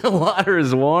you. The water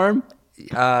is warm.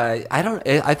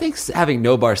 I think having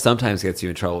no bar sometimes gets you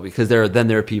in trouble because there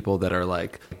are people that are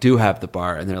like do have the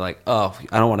bar and they're like, oh,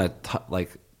 I don't want to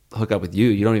like hook up with you.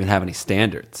 You don't even have any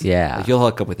standards. Yeah. like, you'll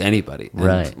hook up with anybody. And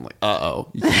Right. I'm like,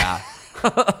 yeah.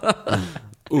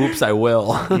 Oops, I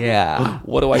will. Yeah.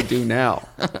 What do I do now?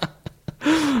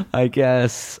 I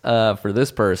guess for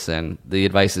this person, the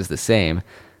advice is the same.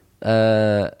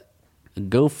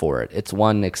 Go for it. It's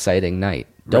one exciting night.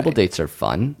 Double Right. dates are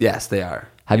fun. Yes, they are.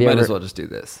 Have you you might ever- as well just do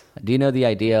this. Do you know the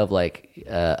idea of like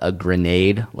a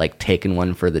grenade, like taking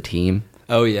one for the team?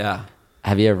 Oh yeah.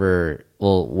 Have you ever?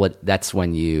 Well, that's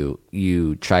when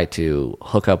you try to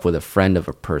hook up with a friend of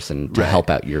a person to Right. help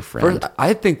out your friend. First,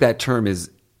 I think that term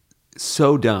is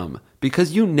so dumb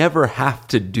because you never have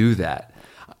to do that.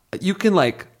 You can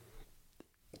like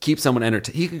keep someone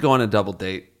entertained. He could go on a double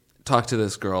date, talk to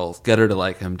this girl, get her to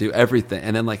like him, do everything,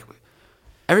 and then like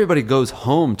everybody goes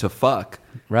home to fuck.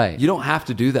 Right. You don't have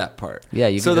to do that part. Yeah,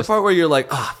 you So can the just- part where you're like,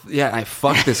 oh yeah, I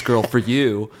fucked this girl for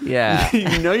you. Yeah.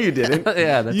 You know you didn't.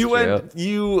 Yeah, that's true.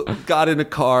 You got in a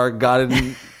car, got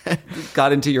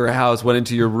into your house, went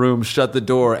into your room, shut the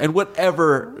door, and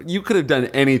whatever, you could have done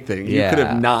anything. You could Yeah.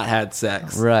 have not had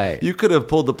sex. Right. You could have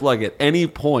pulled the plug at any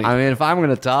point. I mean, if I'm going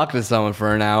to talk to someone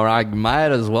for an hour, I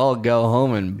might as well go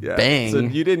home and Yeah. bang.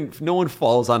 So no one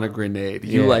falls on a grenade.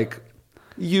 You Yeah. like,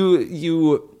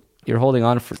 you, You're holding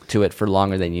on to it for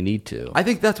longer than you need to. I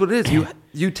think that's what it is.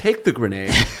 You take the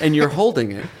grenade and you're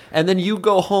holding it, and then you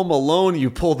go home alone. You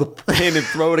pull the pin and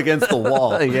throw it against the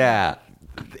wall. Yeah.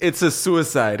 It's a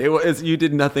suicide. You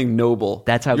did nothing noble.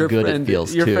 That's how good it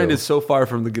feels, Your too. friend is so far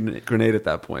from the grenade at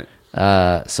that point.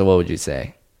 So what would you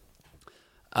say?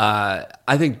 I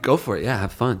think go for it. Yeah,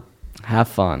 have fun. Have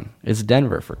fun. It's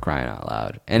Denver, for crying out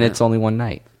loud. And it's only one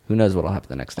night. Who knows what'll happen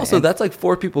the next day? Also, And- that's like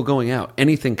 4 people going out.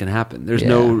 Anything can happen. There's Yeah.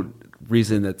 no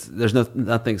reason there's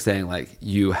nothing saying like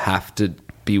you have to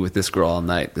be with this girl all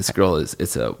night. This girl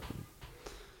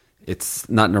it's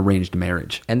not an arranged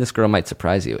marriage. and this girl might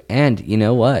surprise you. And you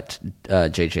know what,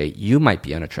 JJ, you might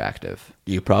be unattractive.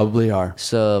 You probably are.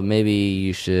 So maybe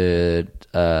you should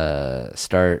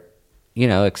start,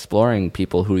 exploring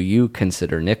people who you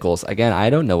consider nickels. Again, I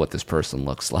don't know what this person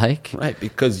looks like. Right,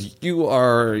 because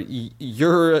you're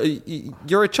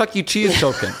a Chuck E. Cheese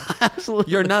token.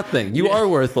 Absolutely. You're nothing. You are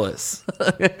worthless.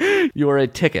 You are a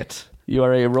ticket. You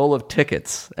are a roll of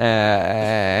tickets.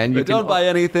 And you But don't buy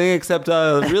anything except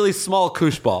a really small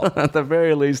koosh ball. at the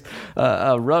very least,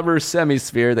 a rubber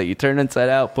semisphere that you turn inside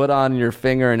out, put on your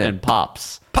finger, and it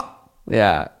pops. Pop.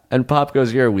 Yeah. And pop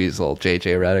goes your weasel,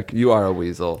 JJ Reddick. You are a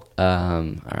weasel. All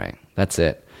right. That's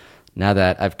it. Now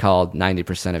that I've called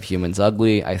 90% of humans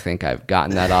ugly, I think I've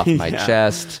gotten that off my Yeah.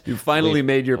 chest. You finally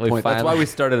made your point. That's why we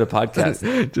started a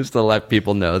podcast. Just to let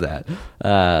people know that.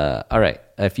 All right.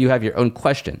 If you have your own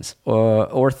questions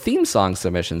or theme song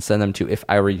submissions, send them to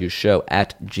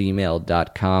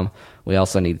ifIWereYouShow@gmail.com. We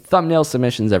also need thumbnail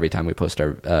submissions every time we post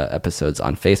our episodes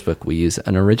on Facebook. We use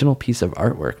an original piece of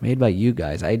artwork made by you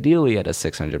guys, ideally at a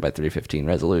 600 by 315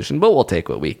 resolution, but we'll take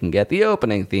what we can get. The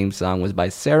opening theme song was by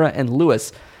Sarah and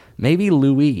Lewis, maybe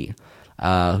Louis,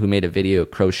 who made a video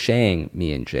crocheting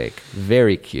me and Jake.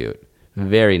 Very cute.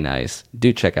 Very nice.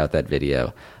 Do check out that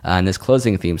video. And this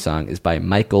closing theme song is by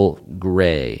Michael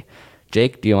Gray.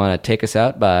 Jake, do you want to take us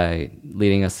out by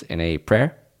leading us in a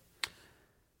prayer?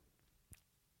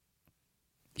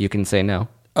 You can say no.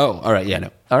 Oh, all right. Yeah, no.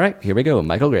 All right, here we go.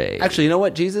 Michael Gray. Actually, you know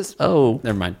what, Jesus? Oh.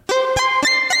 Never mind.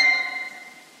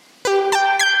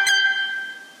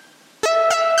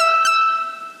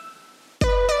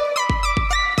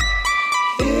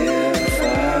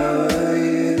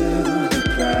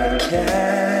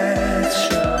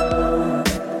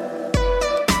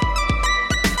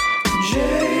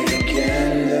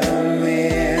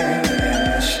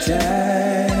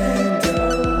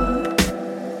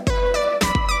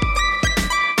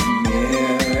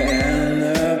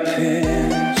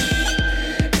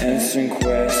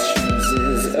 Quest